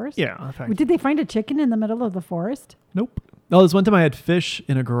middle of the forest? Yeah. In fact. Did they find a chicken in the middle of the forest? Nope. Oh, this one time I had fish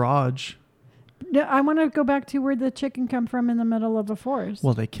in a garage. No, I want to go back to where the chicken come from in the middle of a forest.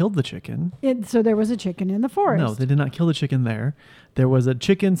 Well, they killed the chicken. So there was a chicken in the forest. No, they did not kill the chicken there. There was a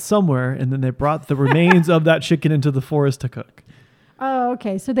chicken somewhere, and then they brought the remains of that chicken into the forest to cook. Oh,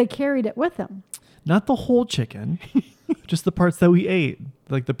 okay. So they carried it with them. Not the whole chicken, just the parts that we ate,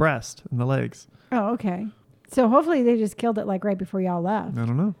 like the breast and the legs. Oh, okay. So hopefully they just killed it like right before y'all left. I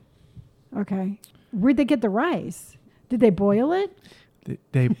don't know. Okay. Where'd they get the rice? Did they boil it?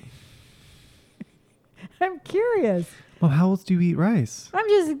 They I'm curious. Well, how else do you eat rice?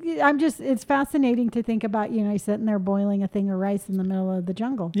 I'm just, it's fascinating to think about, sitting there boiling a thing of rice in the middle of the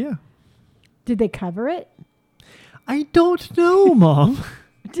jungle. Yeah. Did they cover it? I don't know, Mom.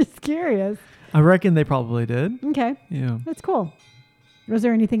 Just curious. I reckon they probably did. Okay. Yeah. That's cool. Was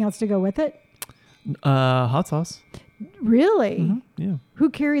there anything else to go with it? Hot sauce. Really? Mm-hmm. Yeah.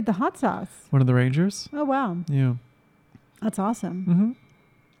 Who carried the hot sauce? One of the Rangers. Oh, wow. Yeah. That's awesome. Mm-hmm.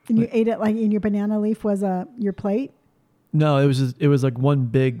 And you ate it like in your banana leaf was your plate? No, it was like one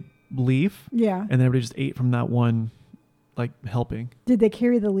big leaf. Yeah. And then everybody just ate from that one like helping. Did they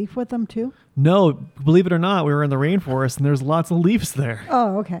carry the leaf with them too? No, believe it or not, we were in the rainforest and there's lots of leaves there.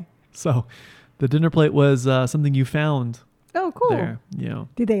 Oh, okay. So the dinner plate was something you found Oh, cool. there. You know,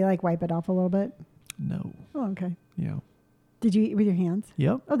 Did they like wipe it off a little bit? no. Oh, okay. You know. Did you eat with your hands?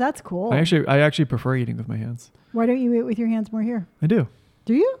 Yep. Oh, that's cool. I actually prefer eating with my hands. Why don't you eat with your hands more here? I do.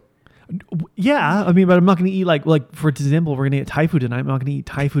 Do you? Yeah, I mean, but I'm not going to eat like for example, we're going to eat Thai food tonight. I'm not going to eat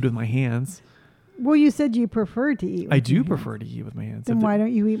Thai food with my hands. Well, you said you prefer to eat with I your do hands. prefer to eat with my hands. Then why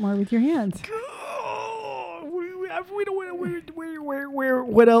don't you eat more with your hands?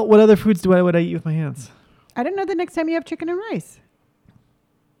 What other foods would I eat with my hands? I don't know the next time you have chicken and rice.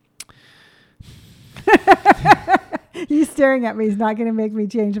 He's staring at me. He's not going to make me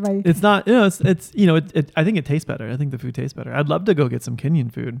change my... It's not, you know, it's you know, I think it tastes better. I think the food tastes better. I'd love to go get some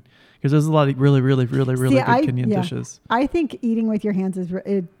Kenyan food because there's a lot of really good Kenyan dishes. I think eating with your hands is...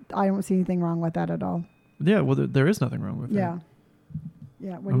 I don't see anything wrong with that at all. Yeah, well, there is nothing wrong with Yeah. that.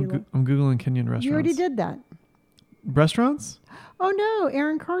 Yeah. What do you look? I'm Googling Kenyan restaurants. You already did that. Restaurants? Oh, no.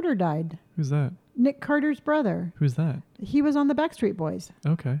 Aaron Carter died. Who's that? Nick Carter's brother. Who's that? He was on the Backstreet Boys.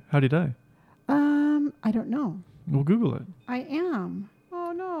 Okay. How'd he die? I don't know. We'll Google it. I am.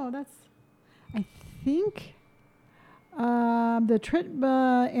 Oh, no. That's... I think... the trip...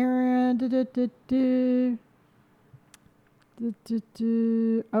 Aaron...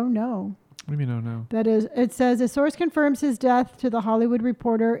 Oh, no. What do you mean, oh no? That is, it says a source confirms his death to the Hollywood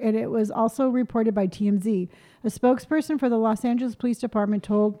Reporter, and it was also reported by TMZ. A spokesperson for the Los Angeles Police Department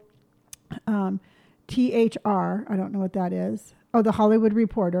told THR, I don't know what that is, the Hollywood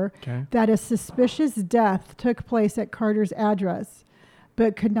Reporter, Okay. that a suspicious death took place at Carter's address,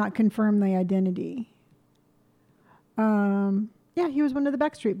 but could not confirm the identity. Yeah, he was one of the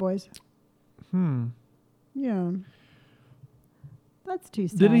Backstreet Boys. Yeah. That's too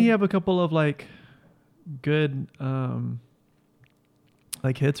sad. Didn't he have a couple of like good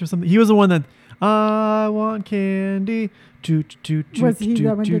like hits or something? He was the one that I want candy. Was he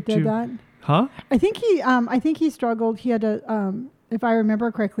the one that did that? Huh? I think he struggled. He had a if I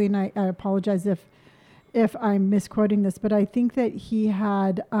remember correctly, and I apologize if I'm misquoting this, but I think that he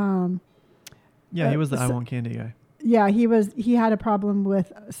had yeah, he was the I want candy guy. Yeah, he had a problem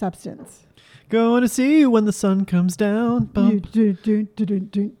with substance. Going to see you when the sun comes down. Bump.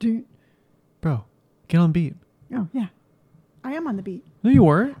 Bro, get on beat. Oh, yeah. I am on the beat. No, you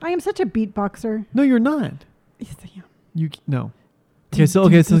weren't. I am such a beatboxer. No, you're not. Yes, I am. No. Okay, so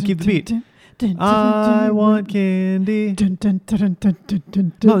keep the beat. I want candy.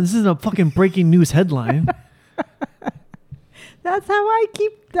 No, this isn't a fucking breaking news headline. That's how I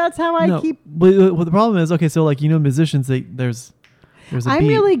keep. But the problem is, okay, so like, you know, musicians, there's a I'm beat.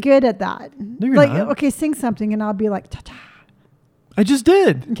 really good at that. No, you're like, not. okay, sing something and I'll be like, ta-ta. I just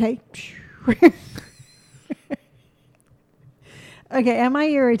did. Okay. Okay, am I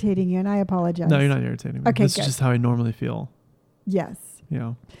irritating you? And I apologize. No, you're not irritating me. Okay, This good. is just how I normally feel. Yes. You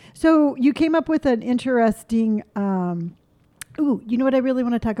know. So you came up with an interesting, you know what I really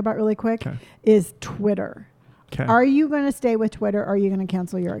want to talk about really quick? Okay. Is Twitter. Okay. Are you going to stay with Twitter or are you going to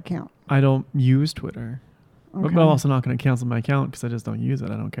cancel your account? I don't use Twitter. Okay. But I'm also not going to cancel my account because I just don't use it.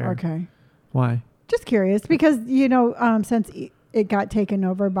 I don't care. Okay. Why? Just curious because, you know, since it got taken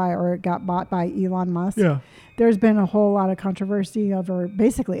over or it got bought by Elon Musk, there's been a whole lot of controversy over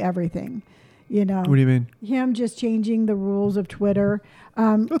basically everything. You know, What do you mean? Him just changing the rules of Twitter.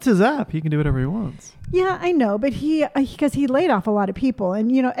 What's his app? He can do whatever he wants. Yeah, I know, but because he laid off a lot of people,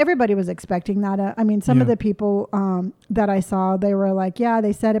 and you know everybody was expecting that. I mean, some of the people that I saw, they were like, "Yeah,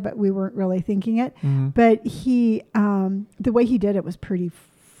 they said it, but we weren't really thinking it." Mm-hmm. But he, the way he did it was pretty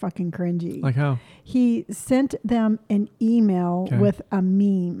fucking cringy. Like how? He sent them an email with a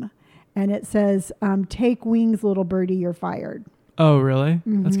meme, and it says, "Take wings, little birdie, you're fired." Oh, really?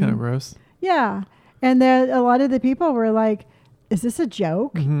 Mm-hmm. That's kind of gross. Yeah, and then a lot of the people were like, "Is this a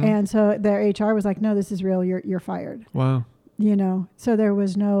joke?" Mm-hmm. And so their HR was like, "No, this is real. You're fired." Wow. You know, so there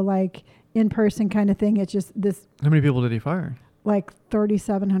was no like in-person kind of thing. It's just this How many people did he fire? like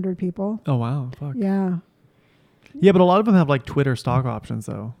 3,700 people. Oh, wow. Fuck. Yeah. Yeah, but a lot of them have like Twitter stock options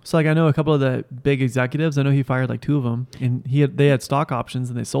though. So like I know a couple of the big executives, I know he fired like 2 of them and they had stock options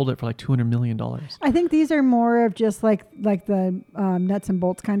and they sold it for like $200 million. I think these are more of just like the nuts and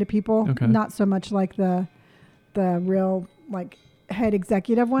bolts kind of people. Okay. Not so much like the real like head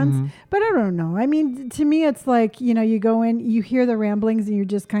executive ones. Mm-hmm. But I don't know. I mean, to me, it's like, you know, you go in, you hear the ramblings and you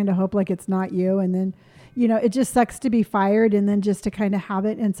just kind of hope like it's not you. And then, you know, it just sucks to be fired and then just to kind of have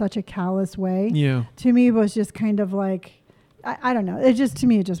it in such a callous way. Yeah. To me, it was just kind of like, I don't know. To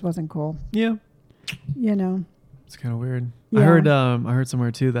me, it just wasn't cool. Yeah. You know? It's kind of weird. Yeah. I heard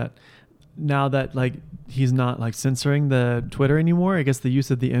somewhere too that now that like he's not like censoring the Twitter anymore, I guess the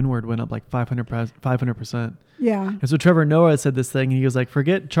use of the N-word went up like 500%. Yeah. And so Trevor Noah said this thing, and he was like,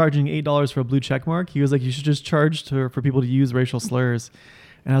 forget charging $8 for a blue check mark. He was like, you should just charge for people to use racial slurs.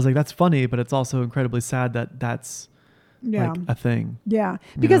 And I was like, that's funny, but it's also incredibly sad that that's like a thing. Yeah.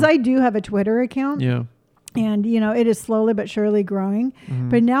 Because I do have a Twitter account. Yeah. And, it is slowly but surely growing. Mm-hmm.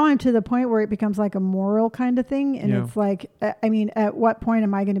 But now I'm to the point where it becomes like a moral kind of thing. And it's like, I mean, at what point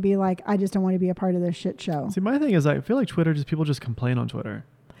am I going to be like, I just don't want to be a part of this shit show? See, my thing is I feel like people just complain on Twitter.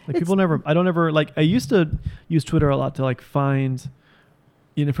 Like I used to use Twitter a lot to like find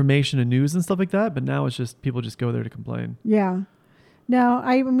information and news and stuff like that. But now it's just, people just go there to complain. Yeah. No,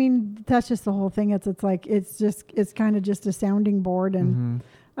 I mean, that's just the whole thing. It's like, it's kind of just a sounding board. And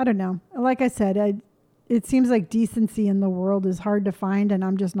I don't know. Like I said, it seems like decency in the world is hard to find. And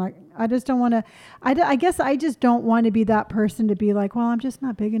I just don't want to, I guess I just don't want to be that person to be like, well, I'm just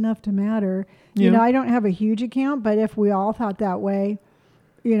not big enough to matter. Yeah. I don't have a huge account, but if we all thought that way,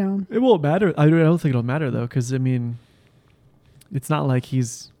 It won't matter. I don't think it'll matter though. Cause I mean, it's not like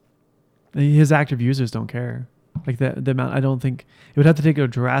his active users don't care. Like the amount, I don't think it would have to take a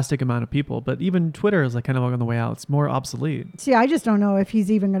drastic amount of people, but even Twitter is like kind of on the way out. It's more obsolete. See, I just don't know if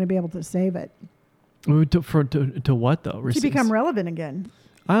he's even going to be able to save it. To what though? To become relevant again.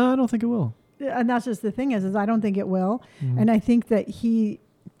 I don't think it will. And that's just the thing is I don't think it will. Mm-hmm. And I think that he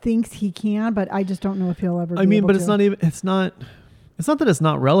thinks he can, but I just don't know if he'll ever be able to. It's not that it's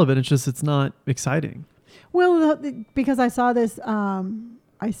not relevant. It's just, it's not exciting. Well, because I saw this,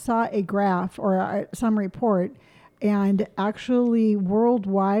 I saw a graph or some report, and actually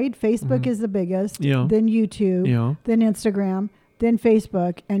worldwide, Facebook is the biggest, then YouTube, then Instagram, then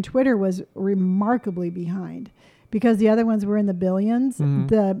Facebook, and Twitter was remarkably behind because the other ones were in the billions.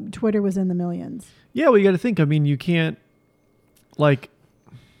 The Twitter was in the millions. Yeah, well, you got to think. I mean, you can't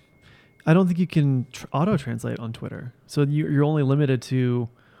I don't think you can auto-translate on Twitter. So you're only limited to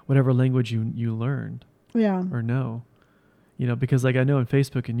whatever language you learned. Yeah. Or know. Because like I know in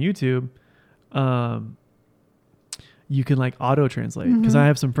Facebook and YouTube, you can like auto-translate. Because I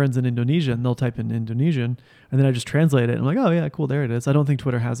have some friends in Indonesia and they'll type in Indonesian and then I just translate it. And I'm like, oh yeah, cool, there it is. I don't think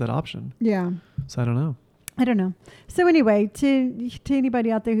Twitter has that option. Yeah. So I don't know. So anyway, to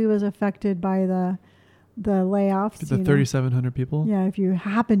anybody out there who was affected by the layoffs, the 3,700 people. Yeah, if you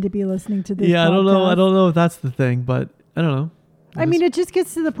happen to be listening to this. Yeah, podcast, I don't know if that's the thing, but I don't know. I mean, it just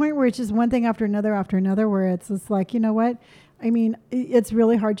gets to the point where it's just one thing after another, where it's just like, you know what? I mean, it's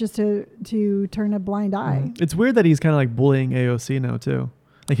really hard just to turn a blind eye. It's weird that he's kind of like bullying AOC now too.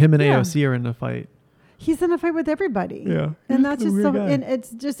 Like him and AOC are in a fight. He's in a fight with everybody. Yeah. And that's just so, and it's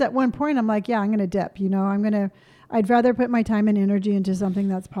just at one point I'm like, yeah, I'm going to dip, I'd rather put my time and energy into something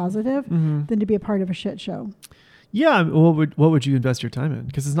that's positive than to be a part of a shit show. Yeah. What would you invest your time in?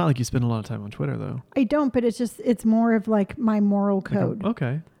 Because it's not like you spend a lot of time on Twitter though. I don't, but it's more of like my moral code.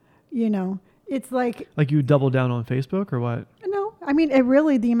 Okay. It's like you double down on Facebook or what? No, I mean,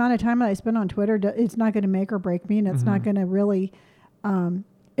 the amount of time that I spend on Twitter, it's not going to make or break me. And it's not going to really,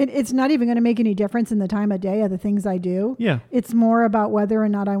 it's not even going to make any difference in the time of day of the things I do. Yeah. It's more about whether or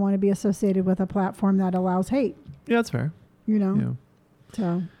not I want to be associated with a platform that allows hate. Yeah, that's fair. Yeah.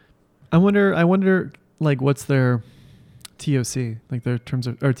 So I wonder like what's their TOC, like their terms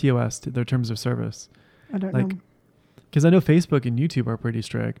of, or TOS, their terms of service. I don't know. Because I know Facebook and YouTube are pretty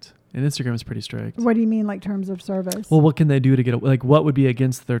strict and Instagram is pretty strict. What do you mean like terms of service? Well, what can they do to get, like what would be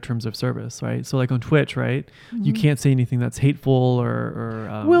against their terms of service, right? So like on Twitch, right? You can't say anything that's hateful or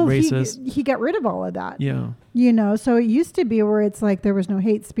racist. He got rid of all of that. Yeah. So it used to be where it's like there was no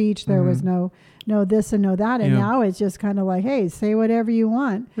hate speech, there was no this and no that. And now it's just kind of like, hey, say whatever you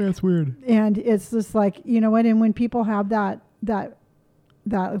want. Yeah, it's weird. And it's just like, you know what? And when people have that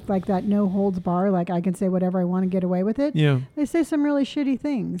like that no holds bar, like I can say whatever I want and get away with it. Yeah. They say some really shitty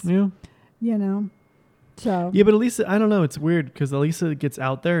things. Yeah. So. Yeah, but at least, I don't know, it's weird because at least it gets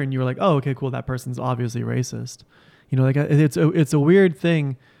out there and you're like, oh, okay, cool, that person's obviously racist. Like it's a weird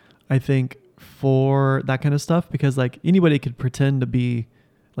thing, I think, for that kind of stuff because like anybody could pretend to be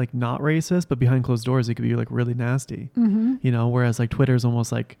like not racist, but behind closed doors, it could be like really nasty. Whereas like Twitter's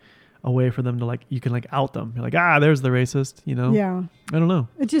almost like a way for them to like, you can like out them. You're like, there's the racist, Yeah. I don't know.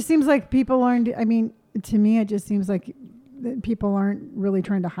 It just seems like people aren't, to me, it just seems like that people aren't really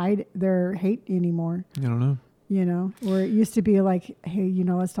trying to hide their hate anymore. I don't know. Where it used to be like, hey,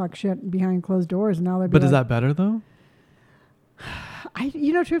 let's talk shit behind closed doors. And now they're But is that better though?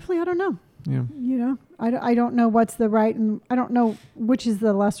 Truthfully, I don't know. Yeah. I don't know what's the right, and I don't know which is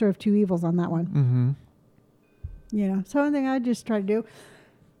the lesser of two evils on that one. So one thing I just try to do,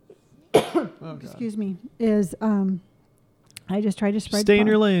 excuse me, is I I just try to spread. Stay in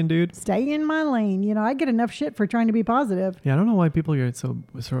your lane, dude. Stay in my lane. You know, I get enough shit for trying to be positive. Yeah, I don't know why people are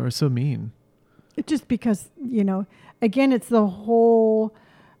so mean. It's just because, you know, again, it's the whole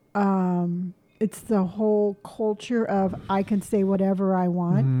culture of I can say whatever I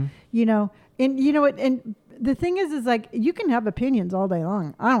want. Mm-hmm. You know, and you know what, and the thing is like you can have opinions all day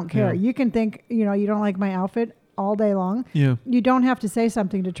long. I don't care. Yeah. You can think, you know, you don't like my outfit all day long. Yeah. You don't have to say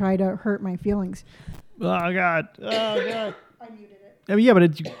something to try to hurt my feelings. Oh God. Oh God. I muted it. I mean, yeah,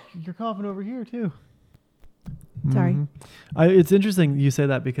 but you're coughing over here too. Sorry. Mm-hmm. It's interesting you say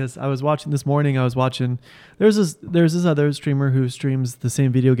that because I was watching this morning. There's this other streamer who streams the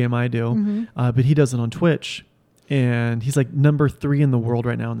same video game I do, Mm-hmm. but he does it on Twitch, and he's like number 3 in the world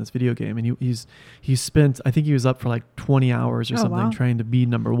right now in this video game, and he's spent, I think he was up for like 20 hours or something wow. trying to be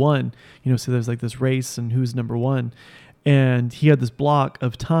number 1. You know, so there's like this race and who's number 1, and he had this block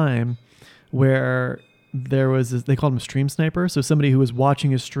of time where there was this, they called him a stream sniper. So somebody who was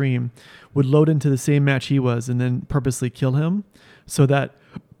watching his stream would load into the same match he was and then purposely kill him so that,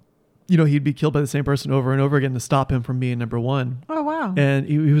 you know, he'd be killed by the same person over and over again to stop him from being number 1. Oh, wow. And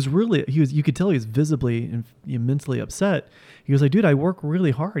he was you could tell he was visibly and mentally upset. He was like, dude, I work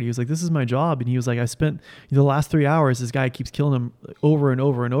really hard. He was like, this is my job. And he was like, I spent the last 3 hours, this guy keeps killing him over and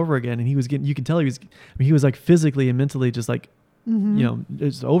over and over again. And he was you can tell he was like physically and mentally just like, Mm-hmm. you know,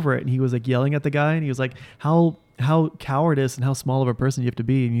 it's over it. And he was like yelling at the guy, and he was like, how cowardice and how small of a person you have to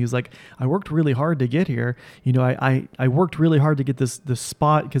be. And he was like, I worked really hard to get here. You know, I worked really hard to get this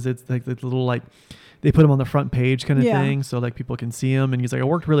spot because it's like the little, like, they put him on the front page kind of thing. So like people can see him. And he's like, I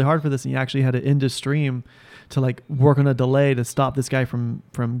worked really hard for this. And he actually had to end his stream to like work on a delay to stop this guy from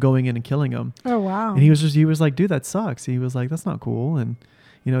going in and killing him. Oh, wow. And he was like, dude, that sucks. He was like, that's not cool. And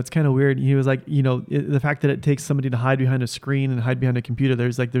you know, it's kind of weird. He was like, you know, the fact that it takes somebody to hide behind a screen and hide behind a computer,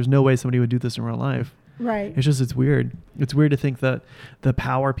 there's no way somebody would do this in real life. Right. It's weird. It's weird to think that the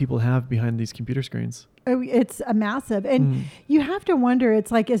power people have behind these computer screens. Oh, it's a massive. And you have to wonder,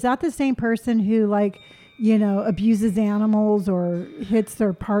 it's like, is that the same person who like, you know, abuses animals or hits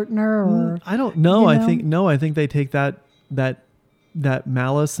their partner or? I don't know. You know? I think they take that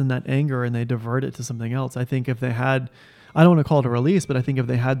malice and that anger and they divert it to something else. I think if they had, I don't want to call it a release, but I think if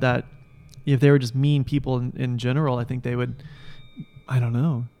they had that, if they were just mean people in general, I think they would, I don't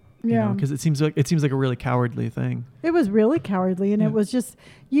know. Yeah. Because it seems like a really cowardly thing. It was really cowardly. And it was just,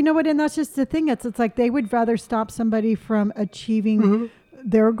 you know what? And that's just the thing. It's like they would rather stop somebody from achieving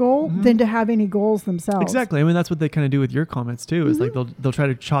their goal than to have any goals themselves. Exactly. I mean, that's what they kind of do with your comments too, is like they'll try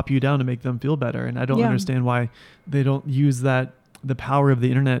to chop you down to make them feel better. And I don't understand why they don't use the power of the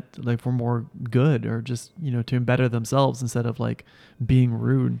internet like for more good or just, you know, to better themselves instead of like being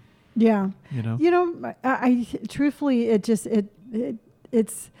rude. Yeah. You know? You know, I truthfully,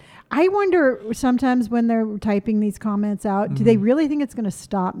 it's, I wonder sometimes when they're typing these comments out, do they really think it's going to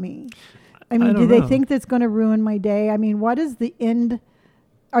stop me? I mean, do they think that's going to ruin my day? I mean, what is the end?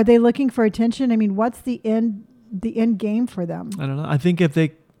 Are they looking for attention? I mean, what's the end game for them? I don't know. I think if they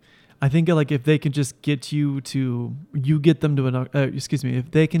can just get you to,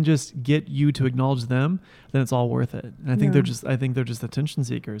 if they can just get you to acknowledge them, then it's all worth it. And I think they're just attention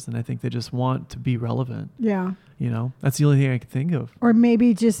seekers, and I think they just want to be relevant. Yeah. You know, that's the only thing I can think of. Or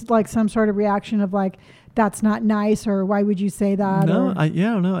maybe just like some sort of reaction of like, that's not nice, or why would you say that? No, I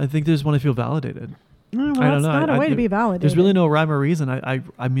don't know. I think they just want to feel validated. Well, I don't know. That's not a way to be validated. There's really no rhyme or reason.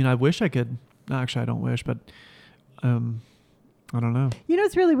 I mean, I wish I could. Actually, I don't wish, but I don't know. You know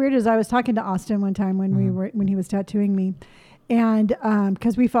what's really weird is I was talking to Austin one time when he was tattooing me, and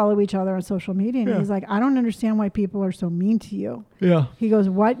because we follow each other on social media, and he's like, I don't understand why people are so mean to you. Yeah. He goes,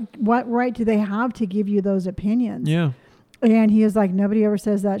 what right do they have to give you those opinions? Yeah. And he was like, nobody ever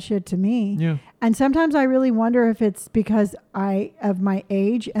says that shit to me. Yeah. And sometimes I really wonder if it's because of my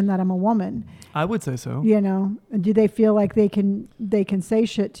age and that I'm a woman. I would say so. You know, do they feel like they can say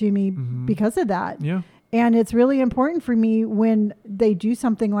shit to me because of that? Yeah. And it's really important for me when they do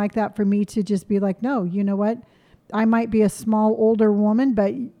something like that for me to just be like, no, you know what? I might be a small, older woman,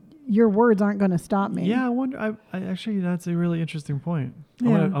 but your words aren't going to stop me. Yeah, I wonder. I actually, that's a really interesting point.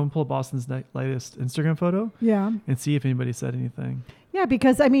 Yeah. I'm gonna pull up Boston's latest Instagram photo. Yeah. And see if anybody said anything. Yeah,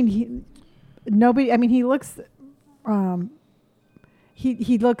 because I mean, he looks,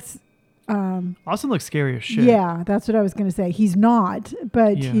 he looks. Austin looks scary as shit. Yeah, that's what I was going to say. He's not,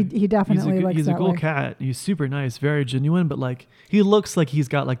 but he definitely looks he's that a cool way. cat. He's super nice, very genuine, but like he looks like he's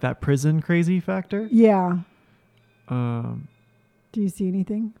got like that prison crazy factor. Yeah. Do you see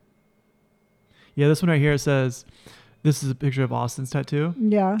anything? Yeah, this one right here says, this is a picture of Austin's tattoo.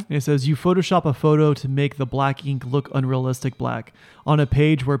 Yeah. And it says, you Photoshop a photo to make the black ink look unrealistic black on a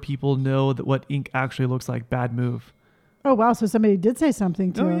page where people know that what ink actually looks like. Bad move. Oh, wow. So somebody did say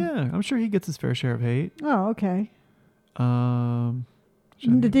something to him. Yeah. I'm sure he gets his fair share of hate. Oh, okay.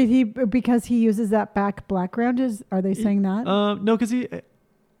 Did Did he, because he uses that background, are they saying that? No, because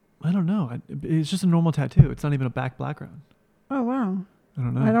I don't know. It's just a normal tattoo. It's not even a background. Oh, wow. I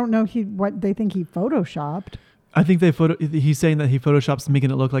don't know. I don't know what they think he photoshopped. I think he's saying that he photoshops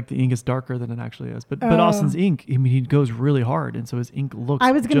making it look like the ink is darker than it actually is. But Austin's ink, I mean, he goes really hard, and so his ink looks.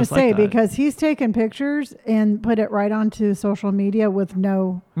 I was going to say, like that. because he's taken pictures and put it right onto social media with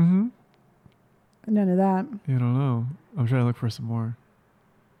none of that. I don't know. I'm trying to look for some more.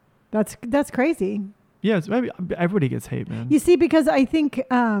 That's crazy. Yeah, maybe everybody gets hate, man. You see, because I think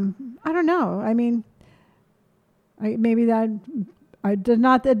I don't know. I mean, maybe that. I did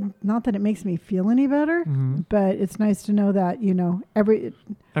not that it makes me feel any better, but it's nice to know that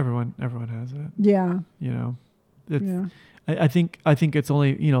everyone has it. Yeah. I think it's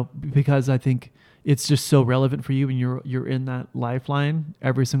only because I think it's just so relevant for you, and you're in that lifeline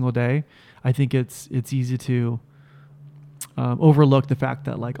every single day. I think it's easy to overlook the fact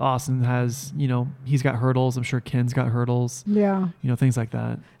that like Austin has he's got hurdles. I'm sure Ken's got hurdles. Yeah. Things like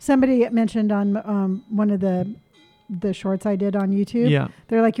that. Somebody mentioned on one of the shorts I did on YouTube. Yeah.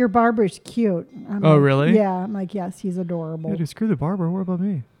 They're like, your barber's cute. Really? Yeah. I'm like, yes, he's adorable. Yeah, dude, screw the barber. What about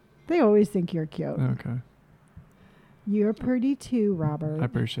me? They always think you're cute. Okay. You're pretty too, Robert. I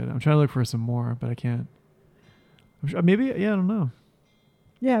appreciate it. I'm trying to look for some more, but I can't. I'm sure, maybe, I don't know.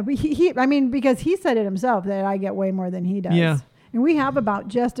 Yeah, but because he said it himself that I get way more than he does. Yeah. And we have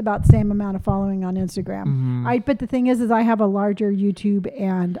just about the same amount of following on Instagram. But the thing is I have a larger YouTube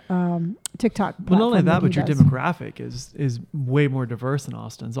and TikTok platform. Well, not only that, but your does. demographic is way more diverse than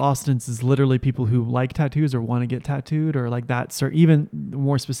Austin's. Austin's is literally people who like tattoos or want to get tattooed, or like that, even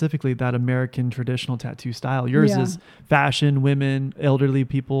more specifically, that American traditional tattoo style. Yours is fashion, women, elderly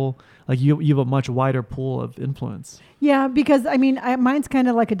people. Like you have a much wider pool of influence. Yeah, because mine's kind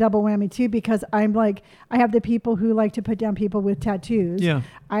of like a double whammy too, because I'm like, I have the people who like to put down people with tattoos. Yeah.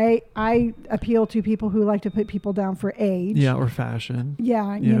 I appeal to people who like to put people down for age. Yeah, or fashion. Yeah,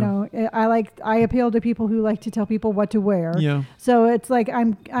 I appeal to people who like to tell people what to wear. Yeah. So it's like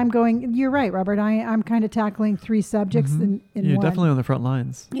I'm going. You're right, Robert. I'm kind of tackling three subjects in You're one. definitely on the front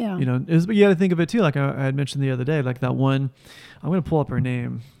lines. Yeah. But you got to think of it too. Like I had mentioned the other day, like that one. I'm going to pull up her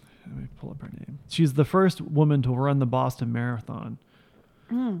name. Let me pull up her name. She's the first woman to run the Boston Marathon.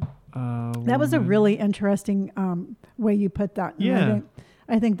 That was a really interesting way you put that. Yeah.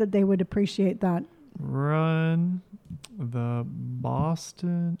 I think that they would appreciate that. Run the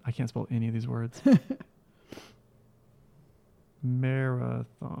Boston. I can't spell any of these words.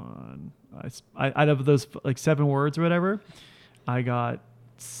 Marathon. I out of those like 7 words or whatever, I got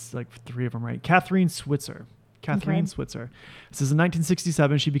like 3 of them right. Catherine Switzer. Switzer. It says in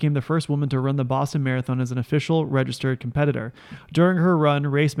 1967, she became the first woman to run the Boston Marathon as an official registered competitor. During her run,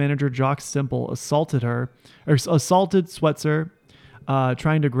 race manager Jock Simple assaulted Switzer,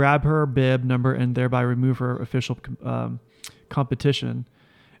 trying to grab her bib number and thereby remove her official competition.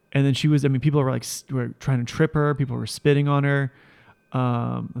 And then people were trying to trip her. People were spitting on her.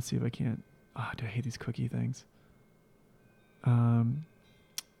 Let's see if I can't. I hate these cookie things.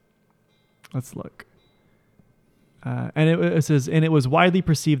 Let's look. And it says, and it was widely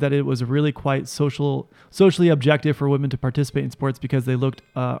perceived that it was really quite socially objective for women to participate in sports because they looked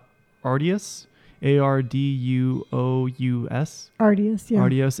arduous, ARDUOUS. Arduous, yeah.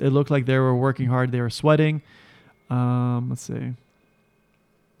 Arduous. It looked like they were working hard. They were sweating. Let's see.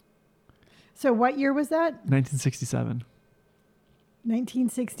 So what year was that? 1967.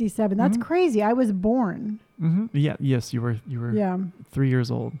 1967. That's crazy. I was born. Yeah. Yes, you were. Yeah. 3 years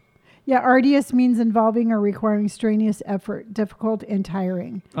old. Yeah, arduous means involving or requiring strenuous effort, difficult and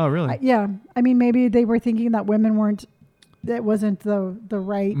tiring. Oh, really? Yeah. Maybe they were thinking that that wasn't the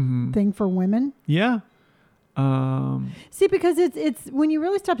right thing for women. Yeah. See, because it's when you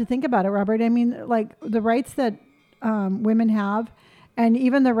really stop to think about it, Robert, like the rights that women have, and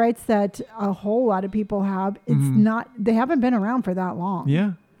even the rights that a whole lot of people have, they haven't been around for that long.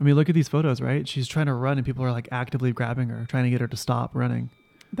 Yeah. Look at these photos, right? She's trying to run and people are like actively grabbing her, trying to get her to stop running.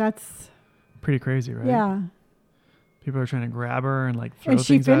 That's pretty crazy, right? Yeah. People are trying to grab her and like throw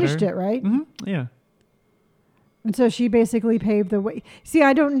things at her. And she finished it, right? Yeah. And so she basically paved the way. See,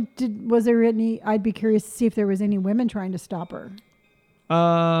 was there any, I'd be curious to see if there was any women trying to stop her.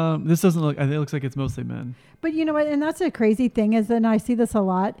 This doesn't look, I think it looks like it's mostly men. But you know what? And that's a crazy thing and I see this a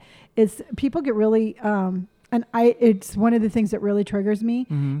lot, is people get really, it's one of the things that really triggers me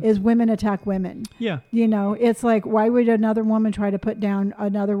is women attack women. Yeah. It's like, why would another woman try to put down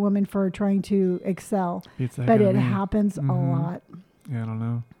another woman for trying to excel? But it happens a lot. Yeah, I don't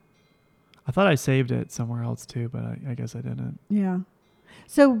know. I thought I saved it somewhere else too, but I guess I didn't. Yeah.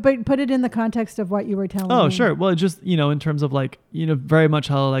 So, but put it in the context of what you were telling me. Oh, sure. Well, just, in terms of like, very much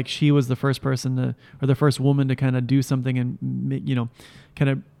how like she was the first person or the first woman to kind of do something and, kind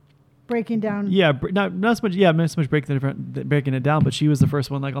of breaking down. Yeah. Not so much breaking it down, but she was the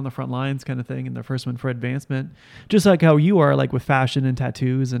first one like on the front lines kind of thing. And the first one for advancement, just like how you are like with fashion and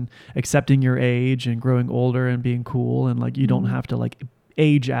tattoos and accepting your age and growing older and being cool. And like, you don't have to like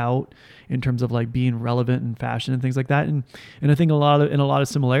age out in terms of like being relevant in fashion and things like that. And I think in a lot of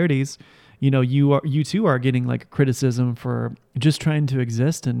similarities, you too are getting like criticism for just trying to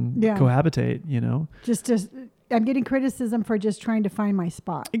exist and cohabitate, I'm getting criticism for just trying to find my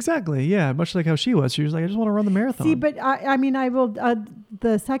spot. Exactly. Yeah. Much like how she was like, I just want to run the marathon. See, but I will,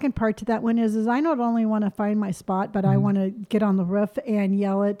 the second part to that one is I not only want to find my spot, but I want to get on the roof and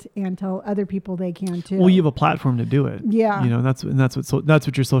yell it and tell other people they can too. Well, you have a platform to do it. Yeah. That's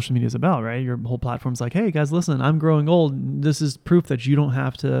what your social media is about, right? Your whole platform's like, hey guys, listen, I'm growing old. This is proof that you don't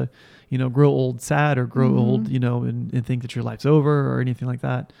have to, grow old sad or grow old, and think that your life's over or anything like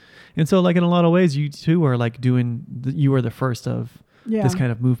that. And so like in a lot of ways, you too are like you are the first of this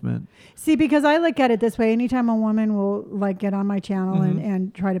kind of movement. See, because I look at it this way, anytime a woman will like get on my channel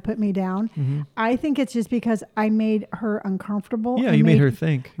and try to put me down, I think it's just because I made her uncomfortable. Yeah, you made her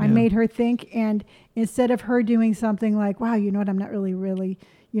think. I made her think. And instead of her doing something like, wow, you know what, I'm not really,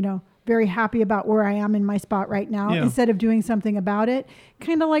 very happy about where I am in my spot right now. Yeah. Instead of doing something about it,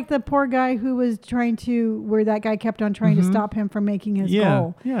 kind of like the poor guy who was where that guy kept on trying to stop him from making his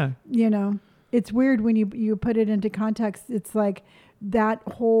goal. Yeah. It's weird when you put it into context. It's like that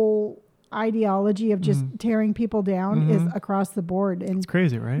whole ideology of just tearing people down is across the board. And it's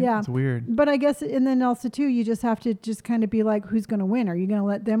crazy, right? Yeah. It's weird. But I guess, and then also too, you just have to just kind of be like, who's going to win? Are you going to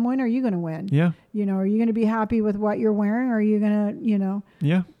let them win or are you going to win? Yeah. Are you going to be happy with what you're wearing or are you going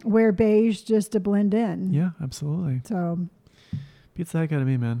to, wear beige just to blend in? Yeah, absolutely. So. Beats the heck out of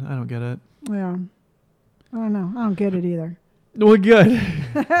me, man. I don't get it. Yeah. I don't know. I don't get it either. Well, good.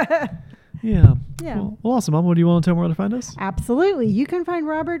 Yeah. Yeah. Well, awesome. Mom, what do you want to tell me where to find us? Absolutely. You can find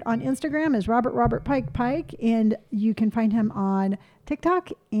Robert on Instagram as Robert Pike, and you can find him on TikTok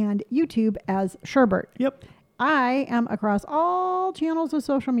and YouTube as Sherbert. Yep. I am across all channels of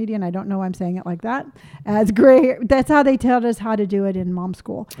social media, and I don't know why I'm saying it like that, as Gray. That's how they taught us how to do it in mom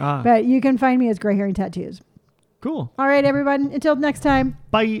school. But you can find me as Gray Hair and Tattoos. Cool. All right, everyone. Until next time.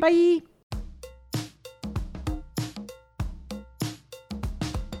 Bye. Bye.